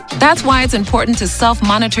pressure. That's why it's important to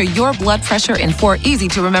self-monitor your blood pressure in 4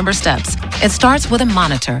 easy-to-remember steps. It starts with a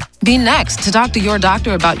monitor. Be next to talk to your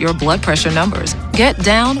doctor about your blood pressure numbers. Get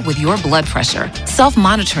down with your blood pressure.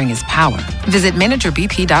 Self-monitoring is power. Visit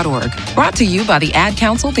managerbp.org. Brought to you by the Ad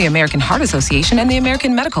Council, the American Heart Association, and the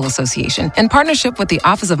American Medical Association, in partnership with the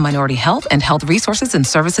Office of Minority Health and Health Resources and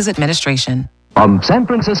Services Administration. From San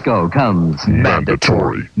Francisco comes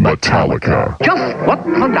Mandatory Metallica. Just what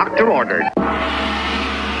the doctor ordered.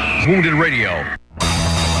 Wounded Radio.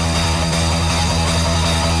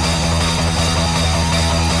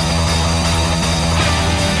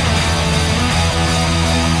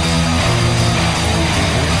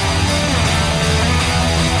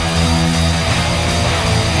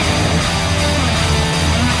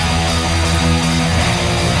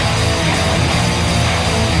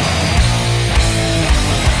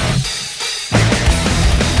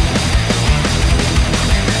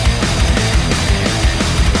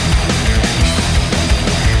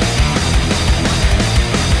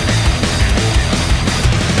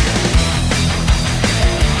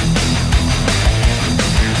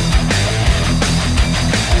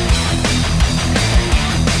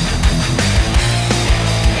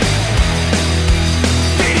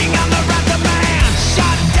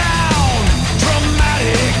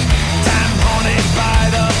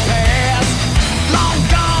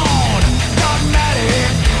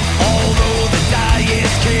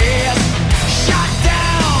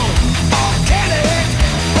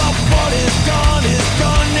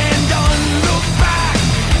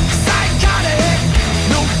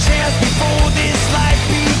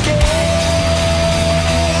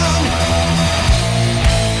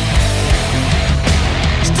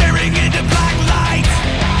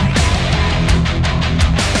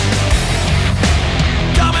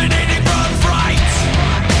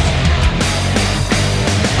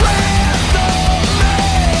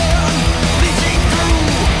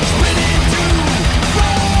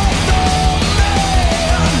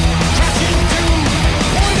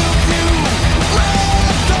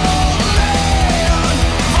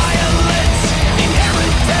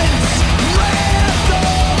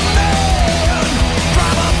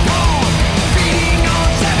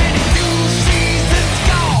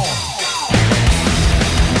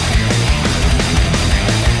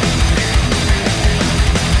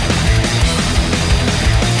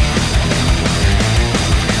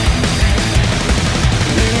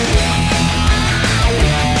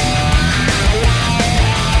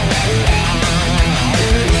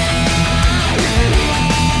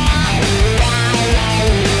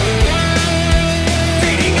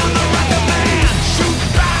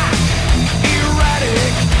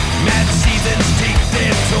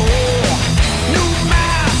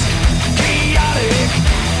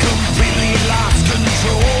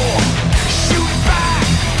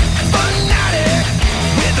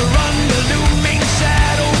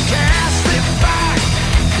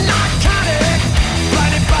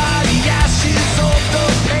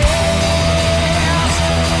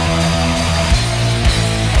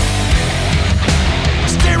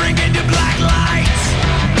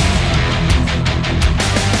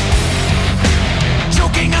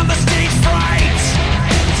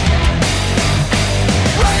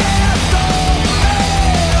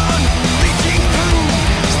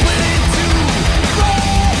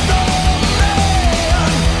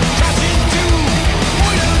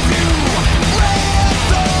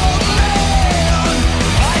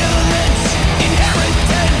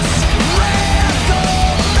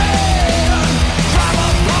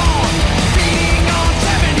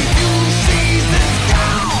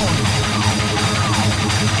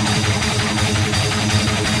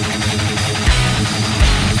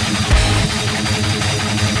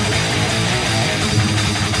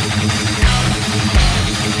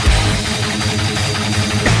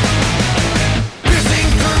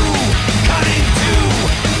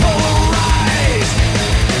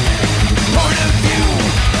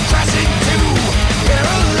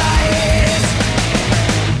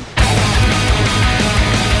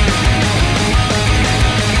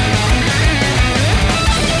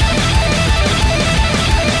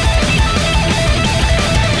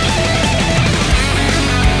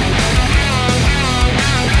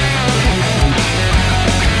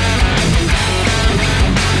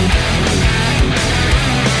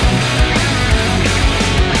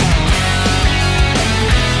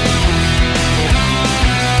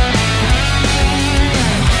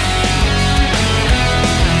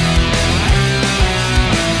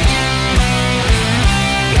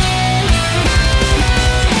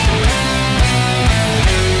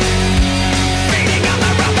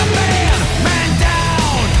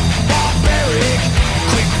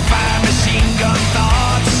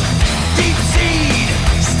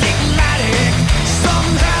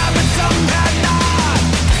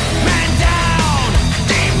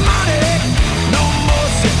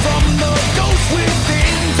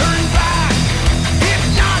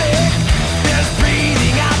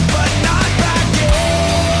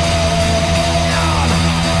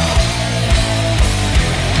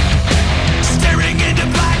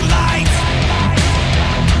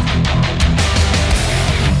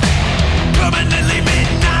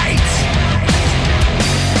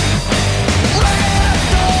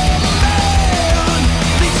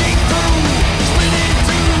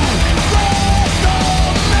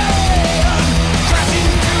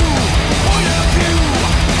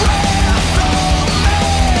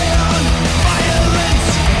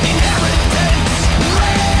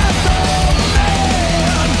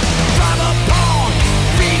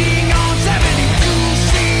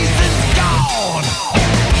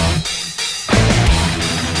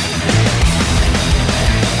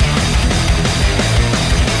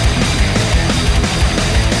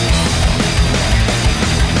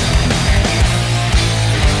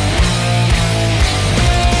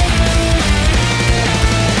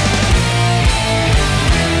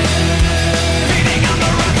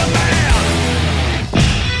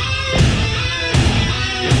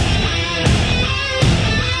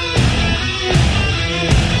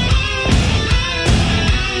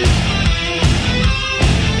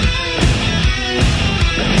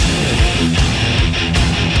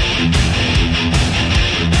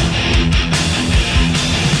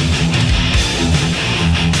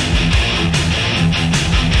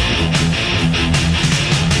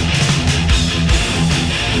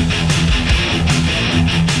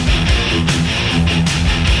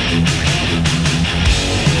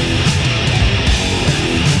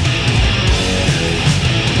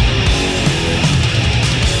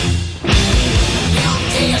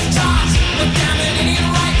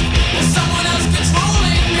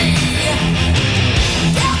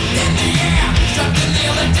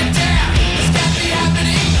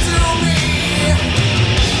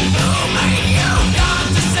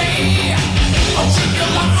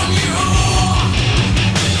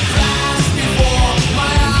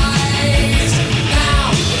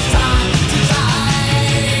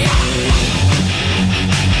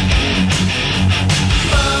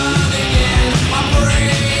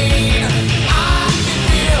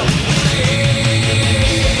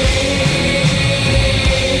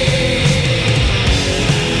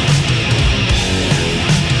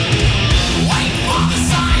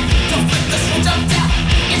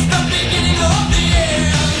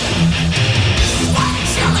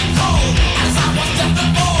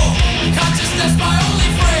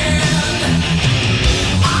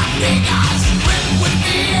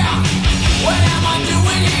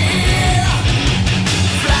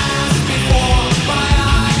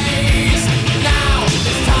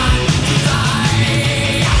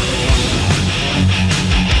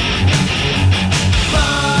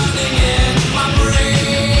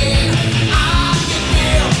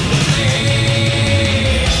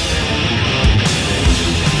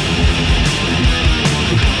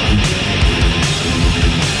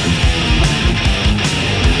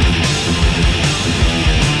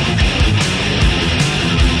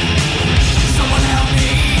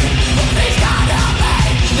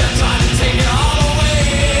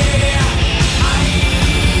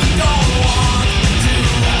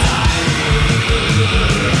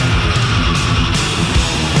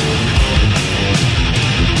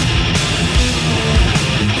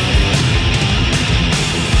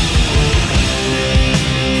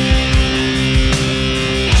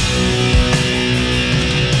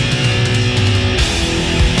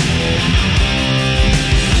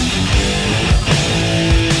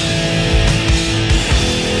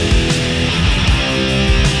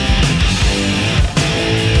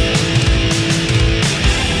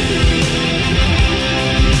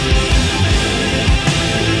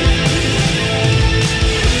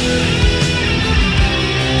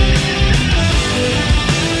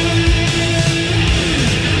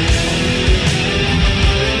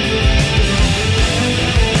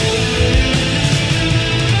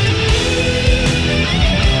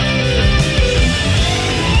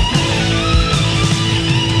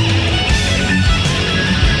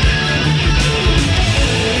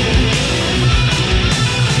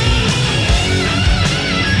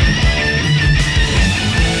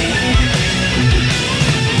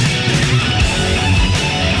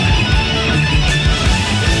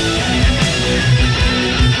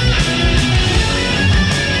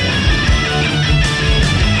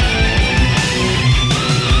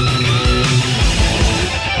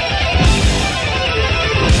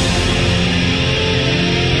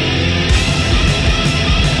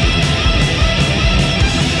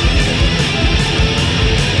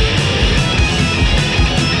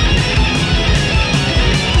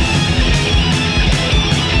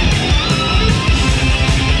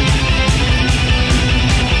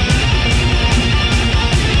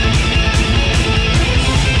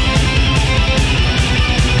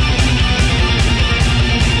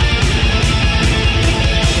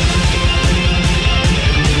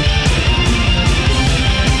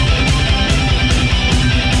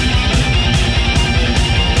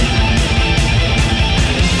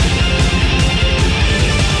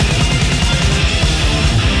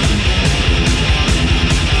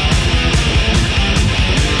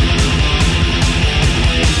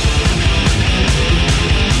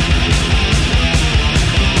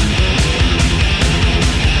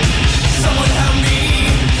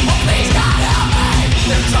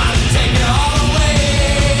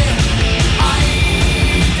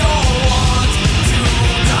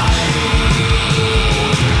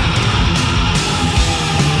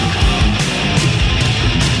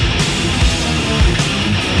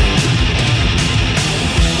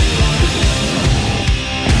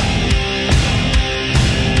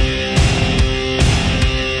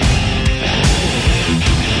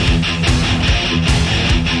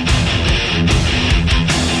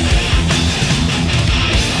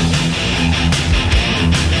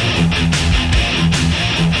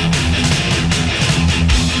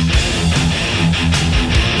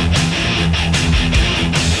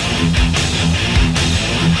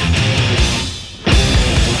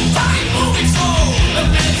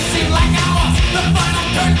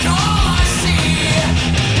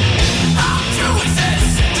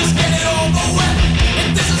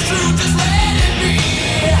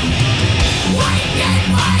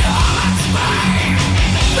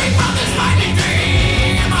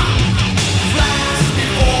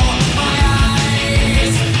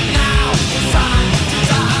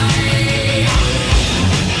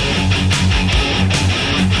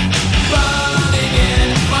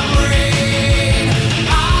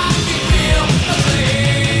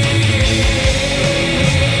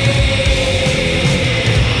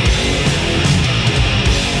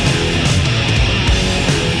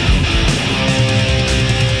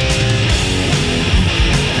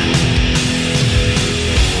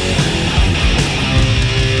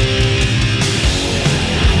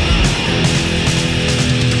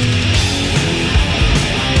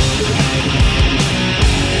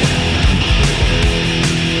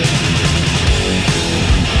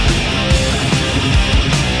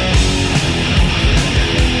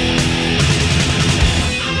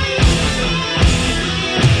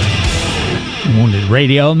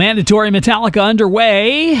 Radio. Mandatory Metallica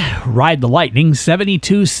underway. Ride the Lightning,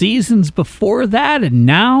 72 seasons before that, and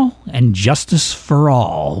now, and Justice for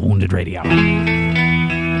All. Wounded Radio.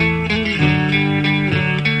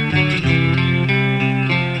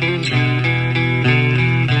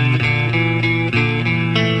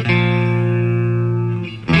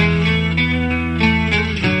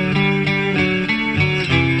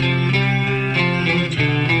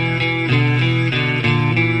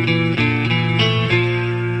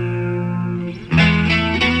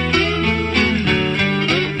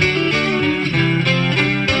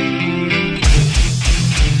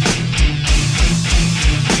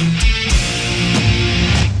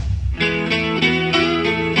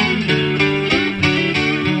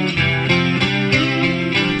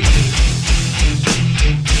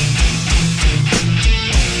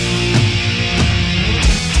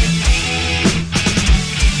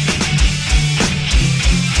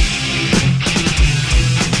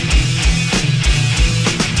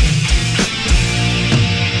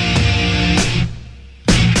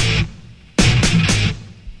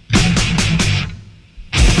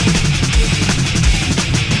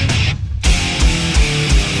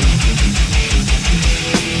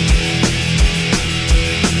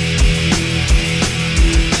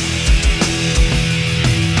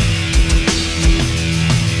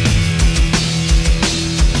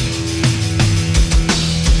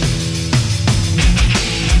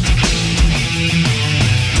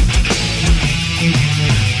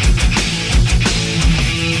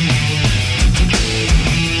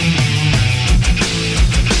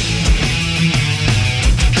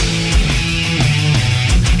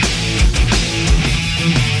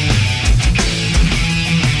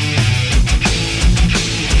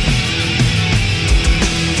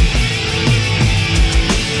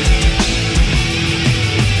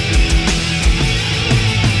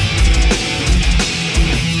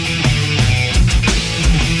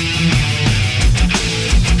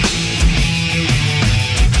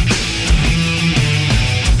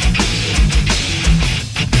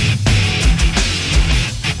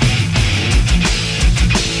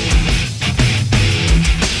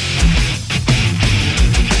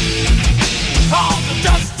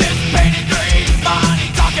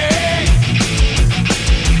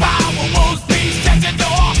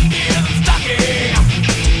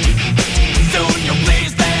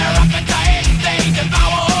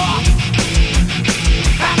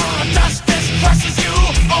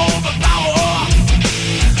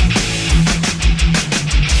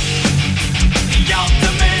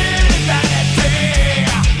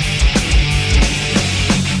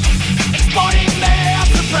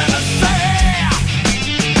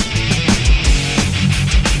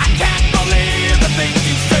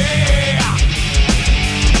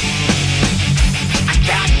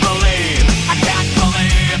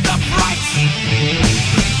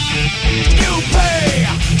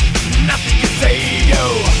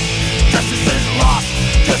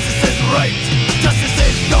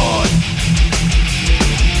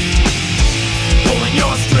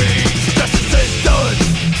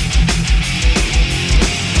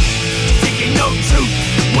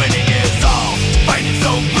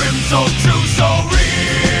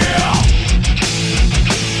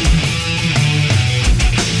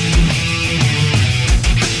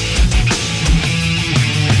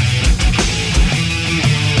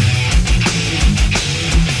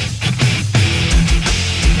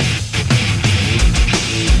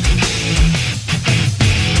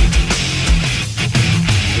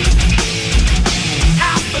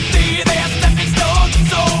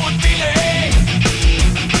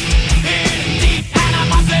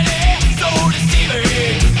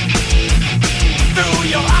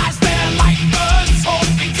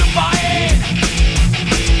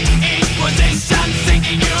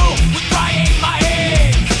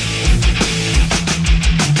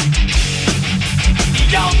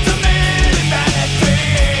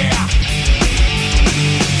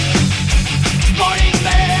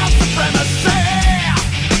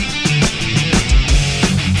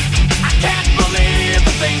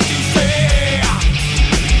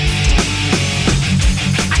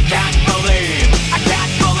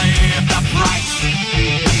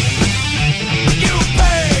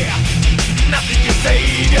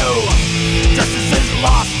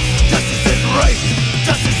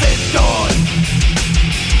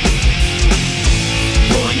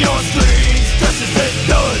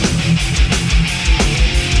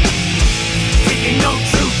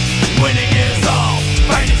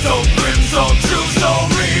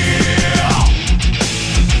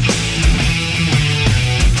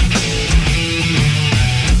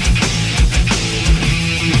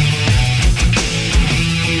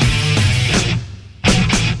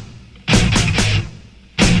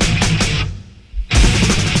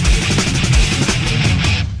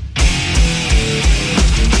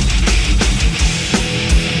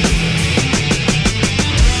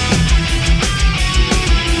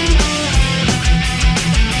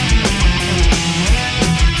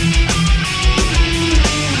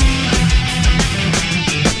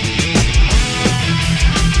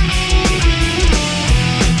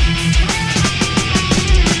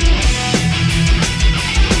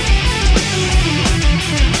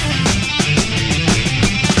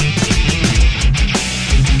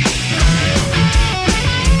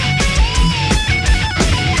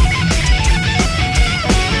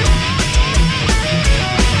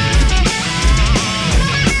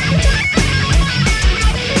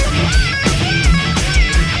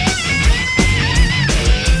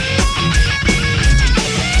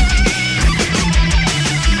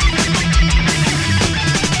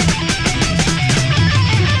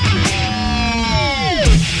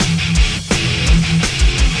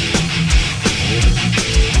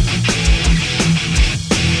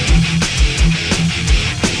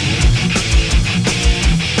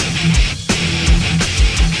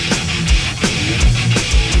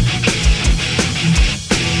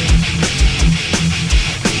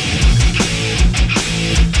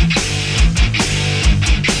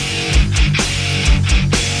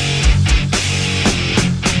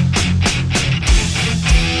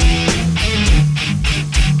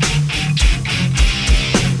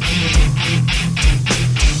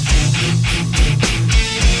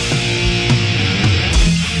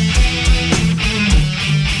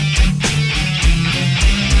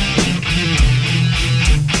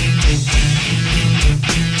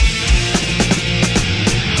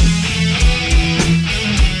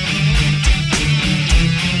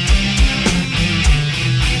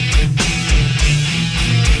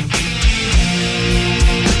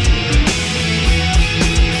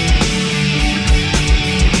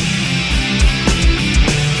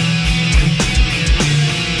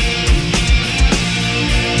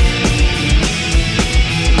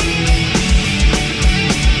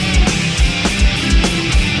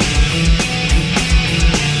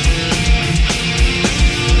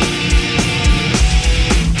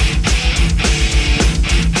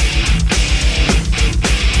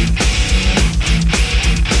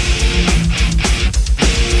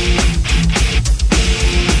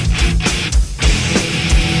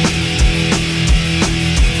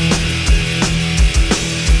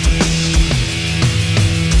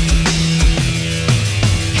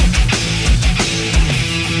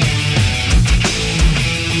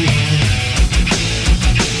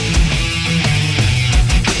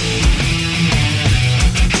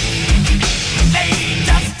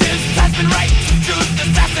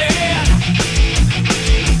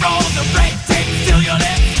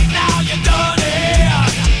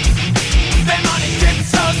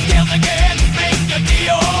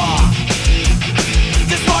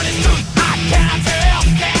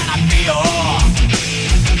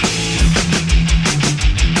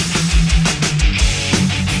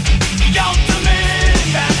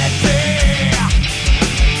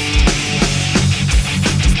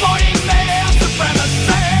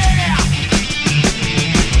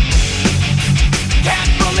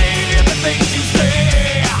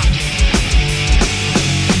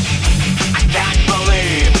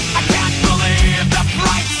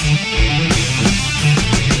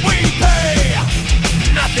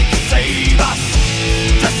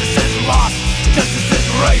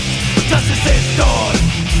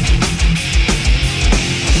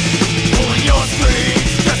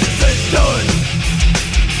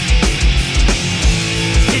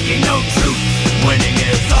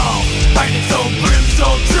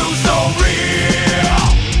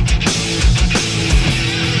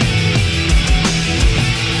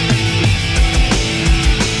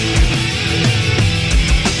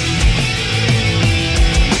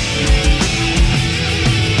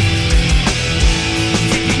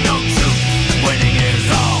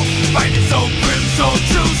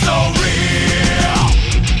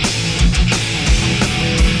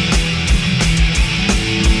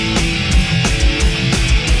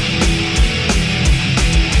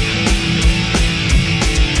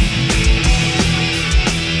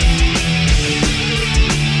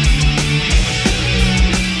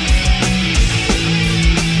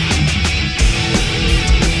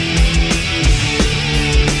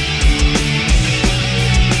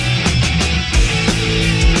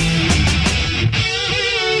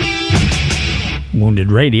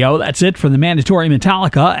 Radio. That's it for the mandatory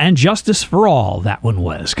Metallica and Justice for All. That one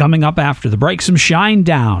was coming up after the break. Some Shine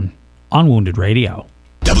Down on Wounded Radio.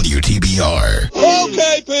 WTBR.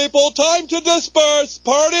 Okay, people, time to disperse.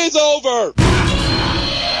 Party's over.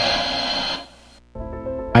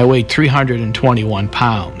 I weighed 321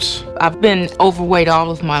 pounds. I've been overweight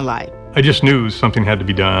all of my life. I just knew something had to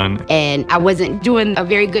be done. And I wasn't doing a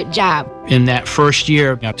very good job. In that first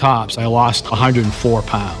year at Tops, I lost 104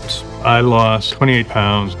 pounds. I lost 28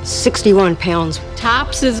 pounds. 61 pounds.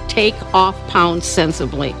 Tops is take off pounds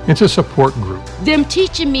sensibly. It's a support group. Them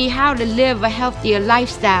teaching me how to live a healthier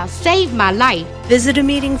lifestyle saved my life. Visit a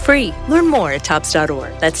meeting free. Learn more at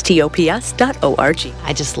tops.org. That's TOPS.org.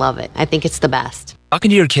 I just love it. I think it's the best. Talking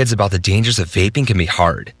to your kids about the dangers of vaping can be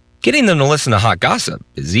hard. Getting them to listen to hot gossip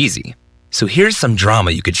is easy. So here's some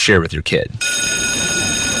drama you could share with your kid.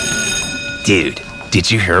 Dude, did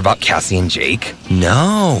you hear about Cassie and Jake?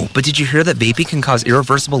 No, but did you hear that vaping can cause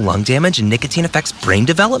irreversible lung damage and nicotine affects brain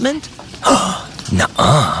development?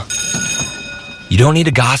 Nuh-uh. You don't need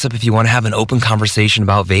to gossip if you want to have an open conversation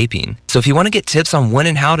about vaping. So if you want to get tips on when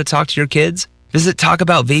and how to talk to your kids, visit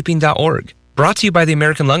talkaboutvaping.org. Brought to you by the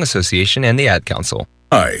American Lung Association and the Ad Council.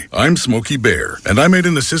 Hi, I'm Smokey Bear, and I made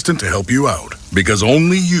an assistant to help you out, because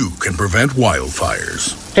only you can prevent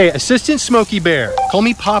wildfires. Hey, Assistant Smokey Bear. Call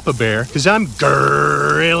me Papa Bear, because I'm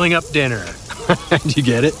grilling up dinner. Do you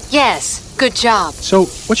get it? Yes, good job. So,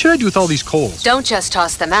 what should I do with all these coals? Don't just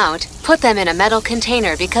toss them out. Put them in a metal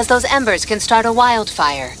container because those embers can start a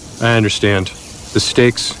wildfire. I understand. The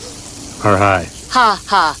stakes are high. Ha,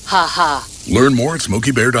 ha, ha, ha. Learn more at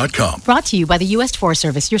SmokeyBear.com. Brought to you by the U.S. Forest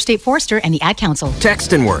Service, your state forester, and the Ad Council.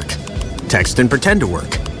 Text and work. Text and pretend to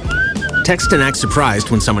work. Text and act surprised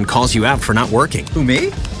when someone calls you out for not working. Who, me?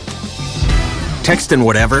 Text and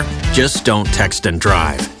whatever, just don't text and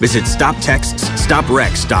drive. Visit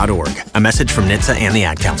StopTextsStopWrecks.org. A message from NHTSA and the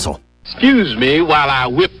Ad Council. Excuse me while I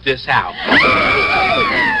whip this out.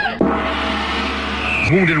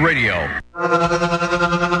 Wounded Radio.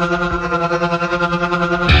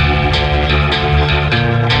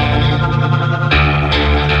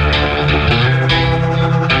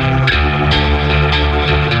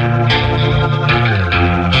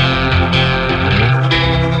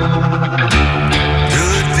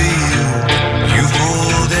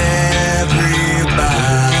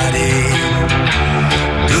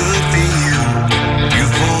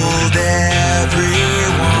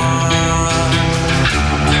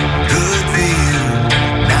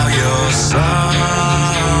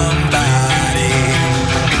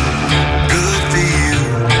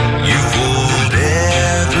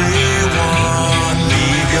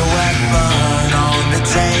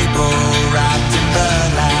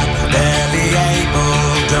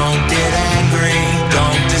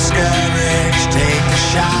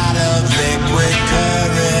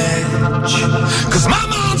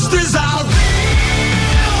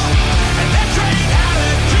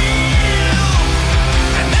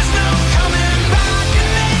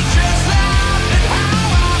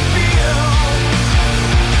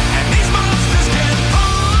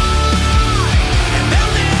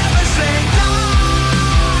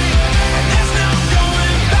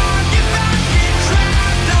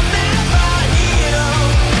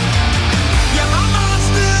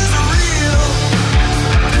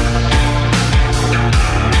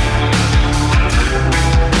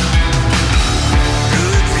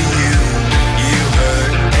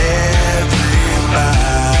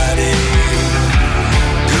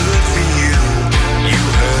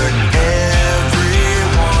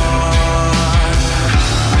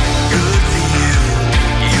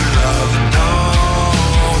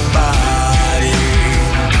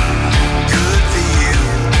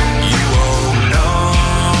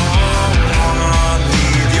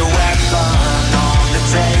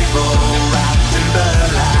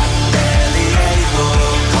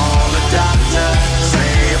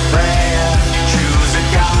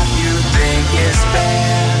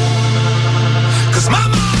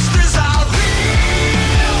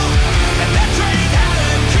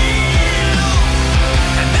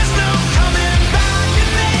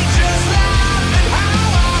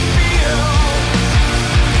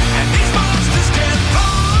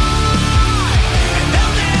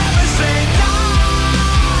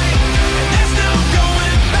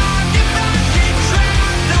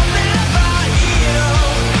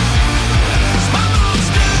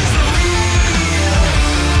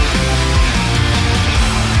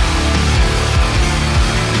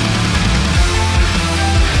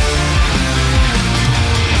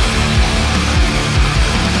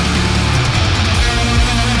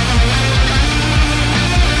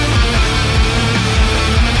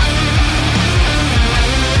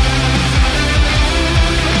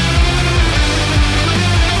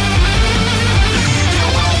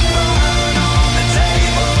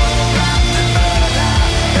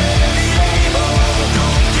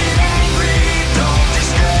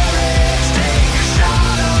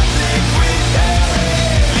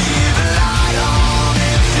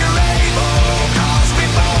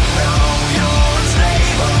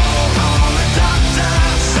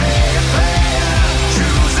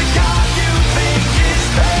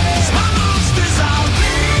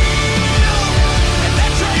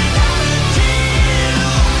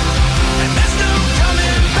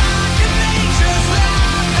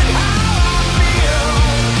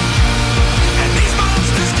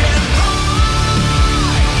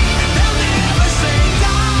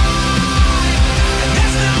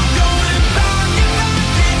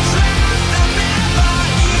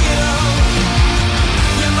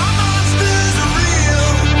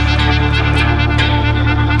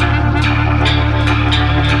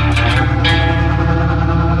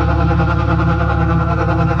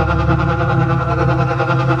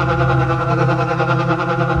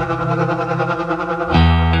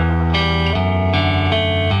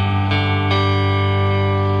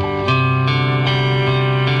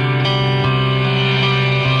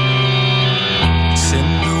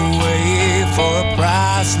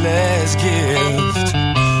 priceless gift.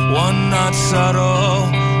 One not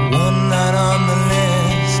subtle, one not on the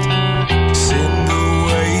list. Send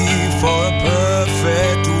away for a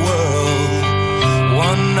perfect world.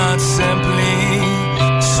 One not simply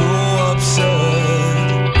so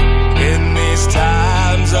absurd. In these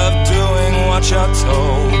times of doing what you're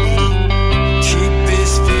told, keep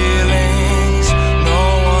these feelings, no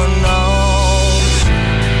one knows.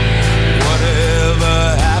 Whatever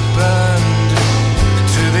happened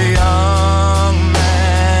to the young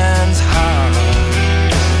man's heart,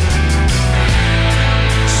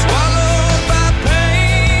 swallowed by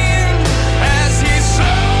pain as he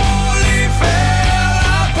slowly fell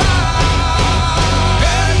apart.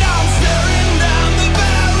 And I'm staring down the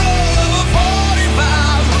barrel of a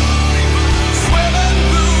 45, swimming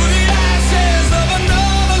through the ashes of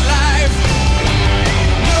another life.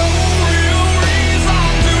 No real reason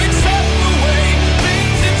to accept the way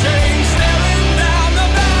things have changed. Staring down the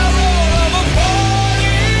barrel of a 45.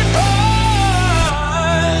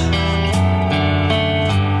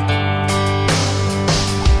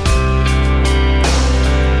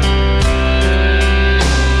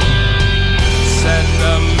 Send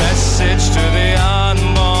a message to the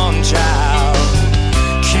unborn child.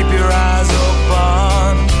 Keep your eyes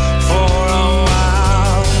open for a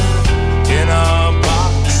while. In a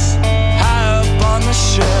box high up on the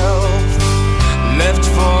shelf, left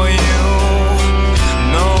for you,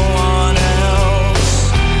 no one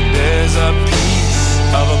else. There's a piece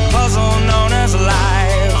of a puzzle known as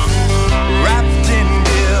life, wrapped in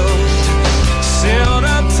guilt, sealed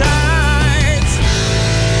up tight.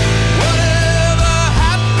 Whatever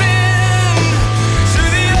happened to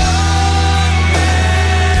the young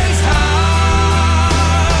man's heart,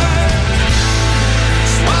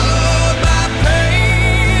 swallowed by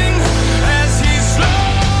pain as he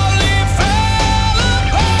slowly fell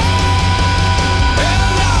apart.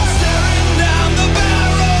 And I'm staring down the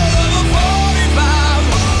barrel of a 45,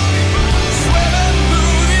 swimming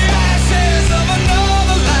through the ashes of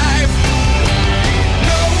another life.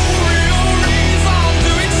 No real reason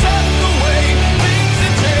to accept the way things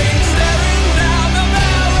have changed. Staring down the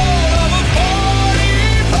barrel of a 45.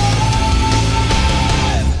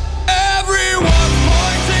 Everyone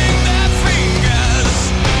pointing their fingers,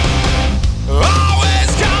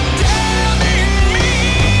 always condemning me.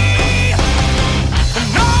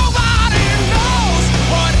 Nobody knows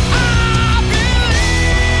what I believe.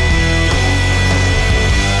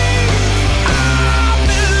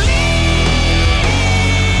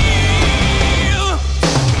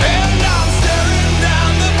 And I'm staring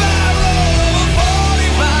down the barrel of a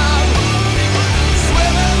 45,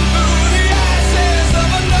 swimming through the ashes of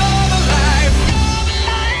another life.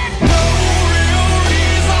 No real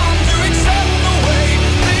reason to accept the way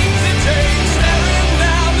things have changed. Staring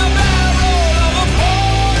down the barrel of a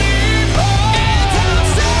 45. And I'm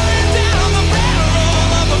staring down the barrel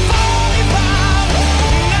of a 45.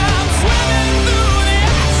 And I'm swimming through the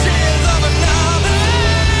ashes of another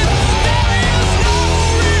life. There is no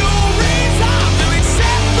real reason to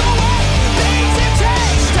accept the way things have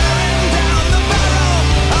changed. Staring down the barrel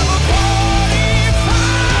of a 45.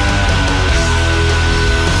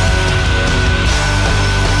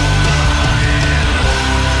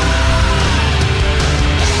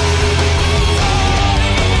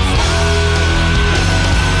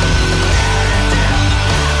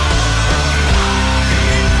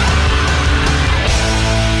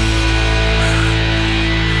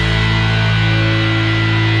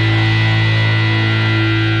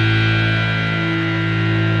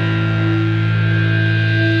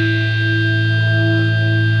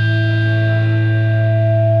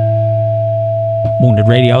 Wounded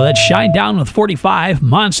Radio. That's Shine Down with 45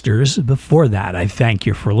 Monsters. Before that, I thank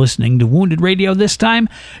you for listening to Wounded Radio this time.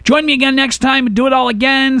 Join me again next time and do it all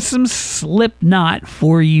again. Some Slipknot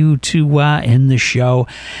for you to end the show.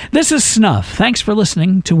 This is Snuff. Thanks for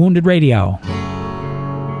listening to Wounded Radio.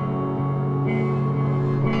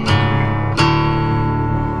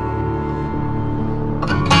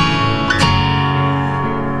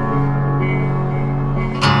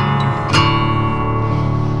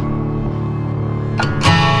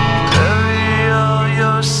 Bury all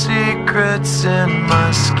your secrets in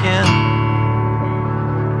my skin.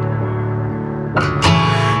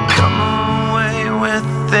 Come away with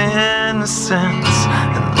innocence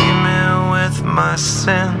and leave me with my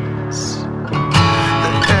sins.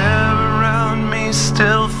 The air around me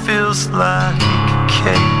still feels like a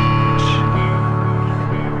cage.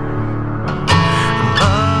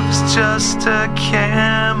 Love is just a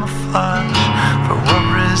camouflage for what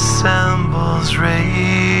resembles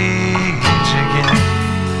rage again.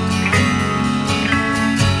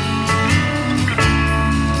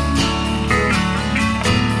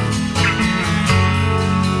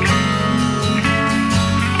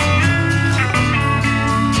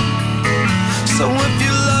 So if you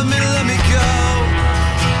love me, let me go.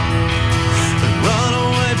 And run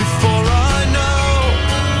away before I know.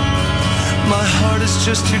 My heart is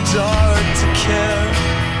just too dark to care.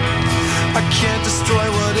 I can't destroy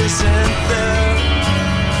what isn't there.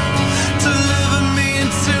 Deliver me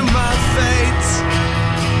into my fate.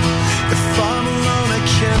 If I'm alone, I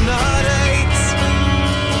cannot hate.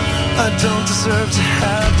 I don't deserve to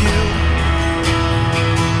have you.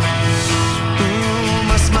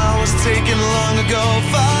 My smile was taken long ago.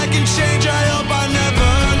 If I can change, I hope I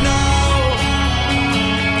never know.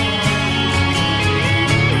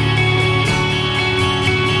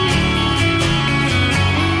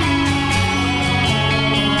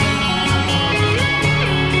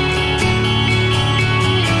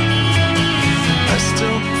 I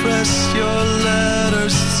still press your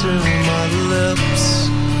letters to my lips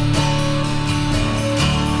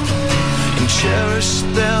and cherish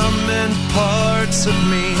them in parts of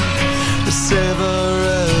me that savor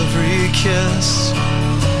every kiss.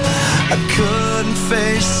 I couldn't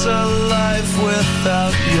face a life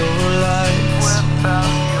without your light.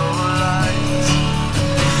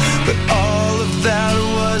 But all of that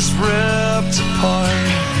was ripped apart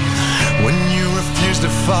when you refused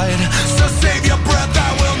to fight. So save your breath,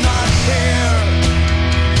 I will not hear.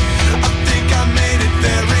 I think I made it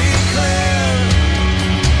very clear.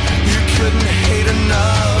 You couldn't hate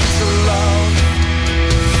enough to love.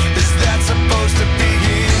 Is that supposed to be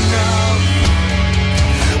enough?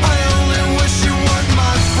 I only wish you weren't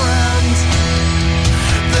my friend.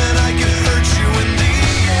 Then I could hurt you in the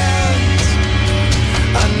end.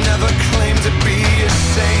 I never claimed to be a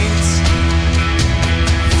saint.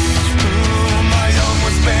 My own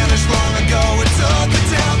was banished long ago. It took me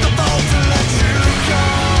down the boat to let you go.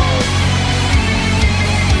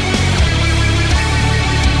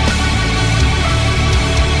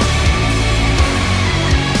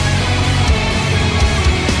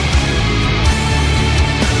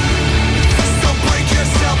 So break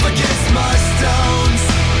yourself against my stones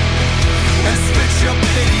and spit your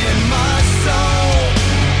pity in my soul.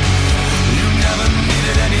 You never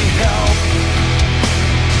needed any help.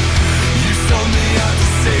 You sold me out to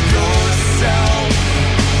save yourself.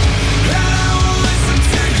 And I will listen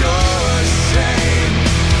to your shame.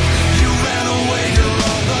 You ran away, you're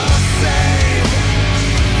all the same.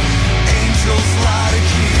 Angels lie to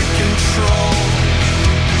keep control.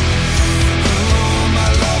 My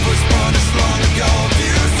love was punished long ago. If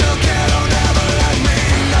you still care, don't ever let me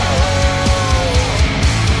know.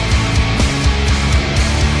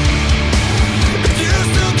 If you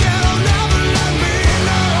still care, don't ever let me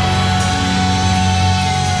know.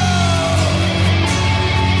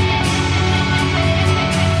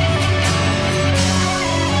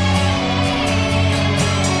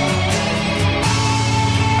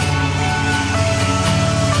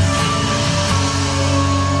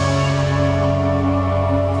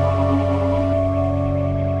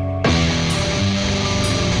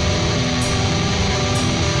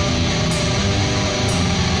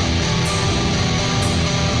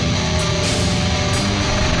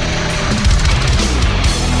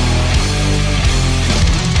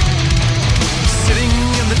 Sitting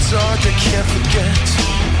in the dark, I can't forget.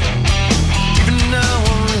 Even now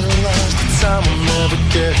I realize the time will never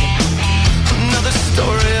get. Another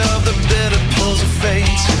story of the bitter pills of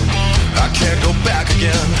fate. I can't go back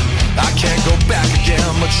again. I can't go back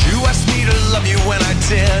again. But you asked me to love you when I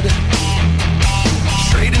did.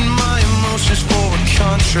 Trading my emotions for a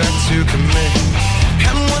contract to commit.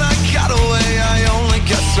 And when I got away, I only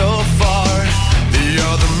got so far. The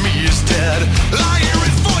other me is dead. I hear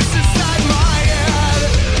his voice inside my head.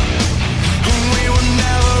 We were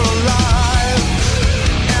never alive,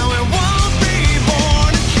 and we won't be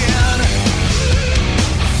born again.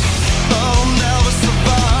 I'll never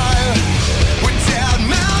survive with dead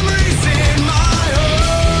memories in my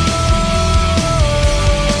heart.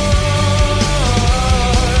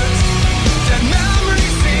 Dead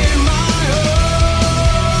memories in my heart.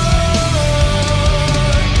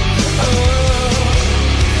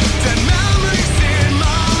 Dead memories in my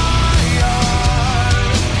heart.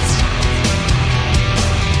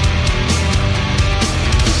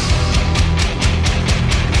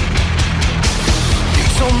 You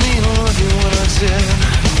told me to love you when I did.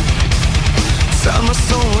 Tied my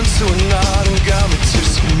soul into a knot and got me to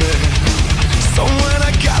submit. So when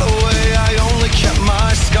I got away, I only kept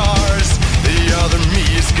my scars. The other me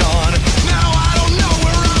is gone. Now I don't know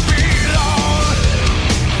where I belong.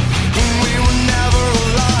 We were never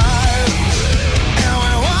alive, and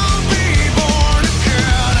we won't be born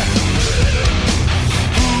again.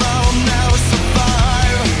 I will never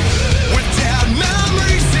survive with dead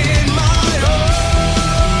memories in my heart.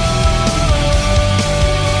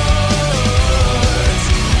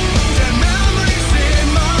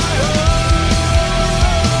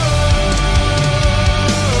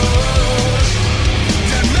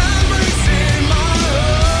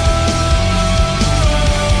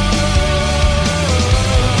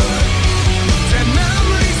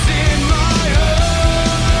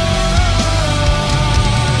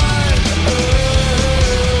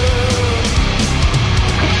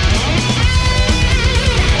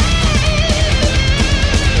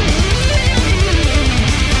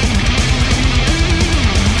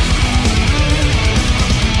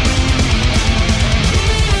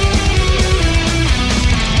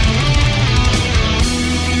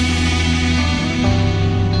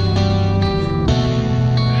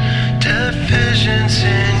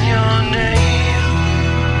 dancing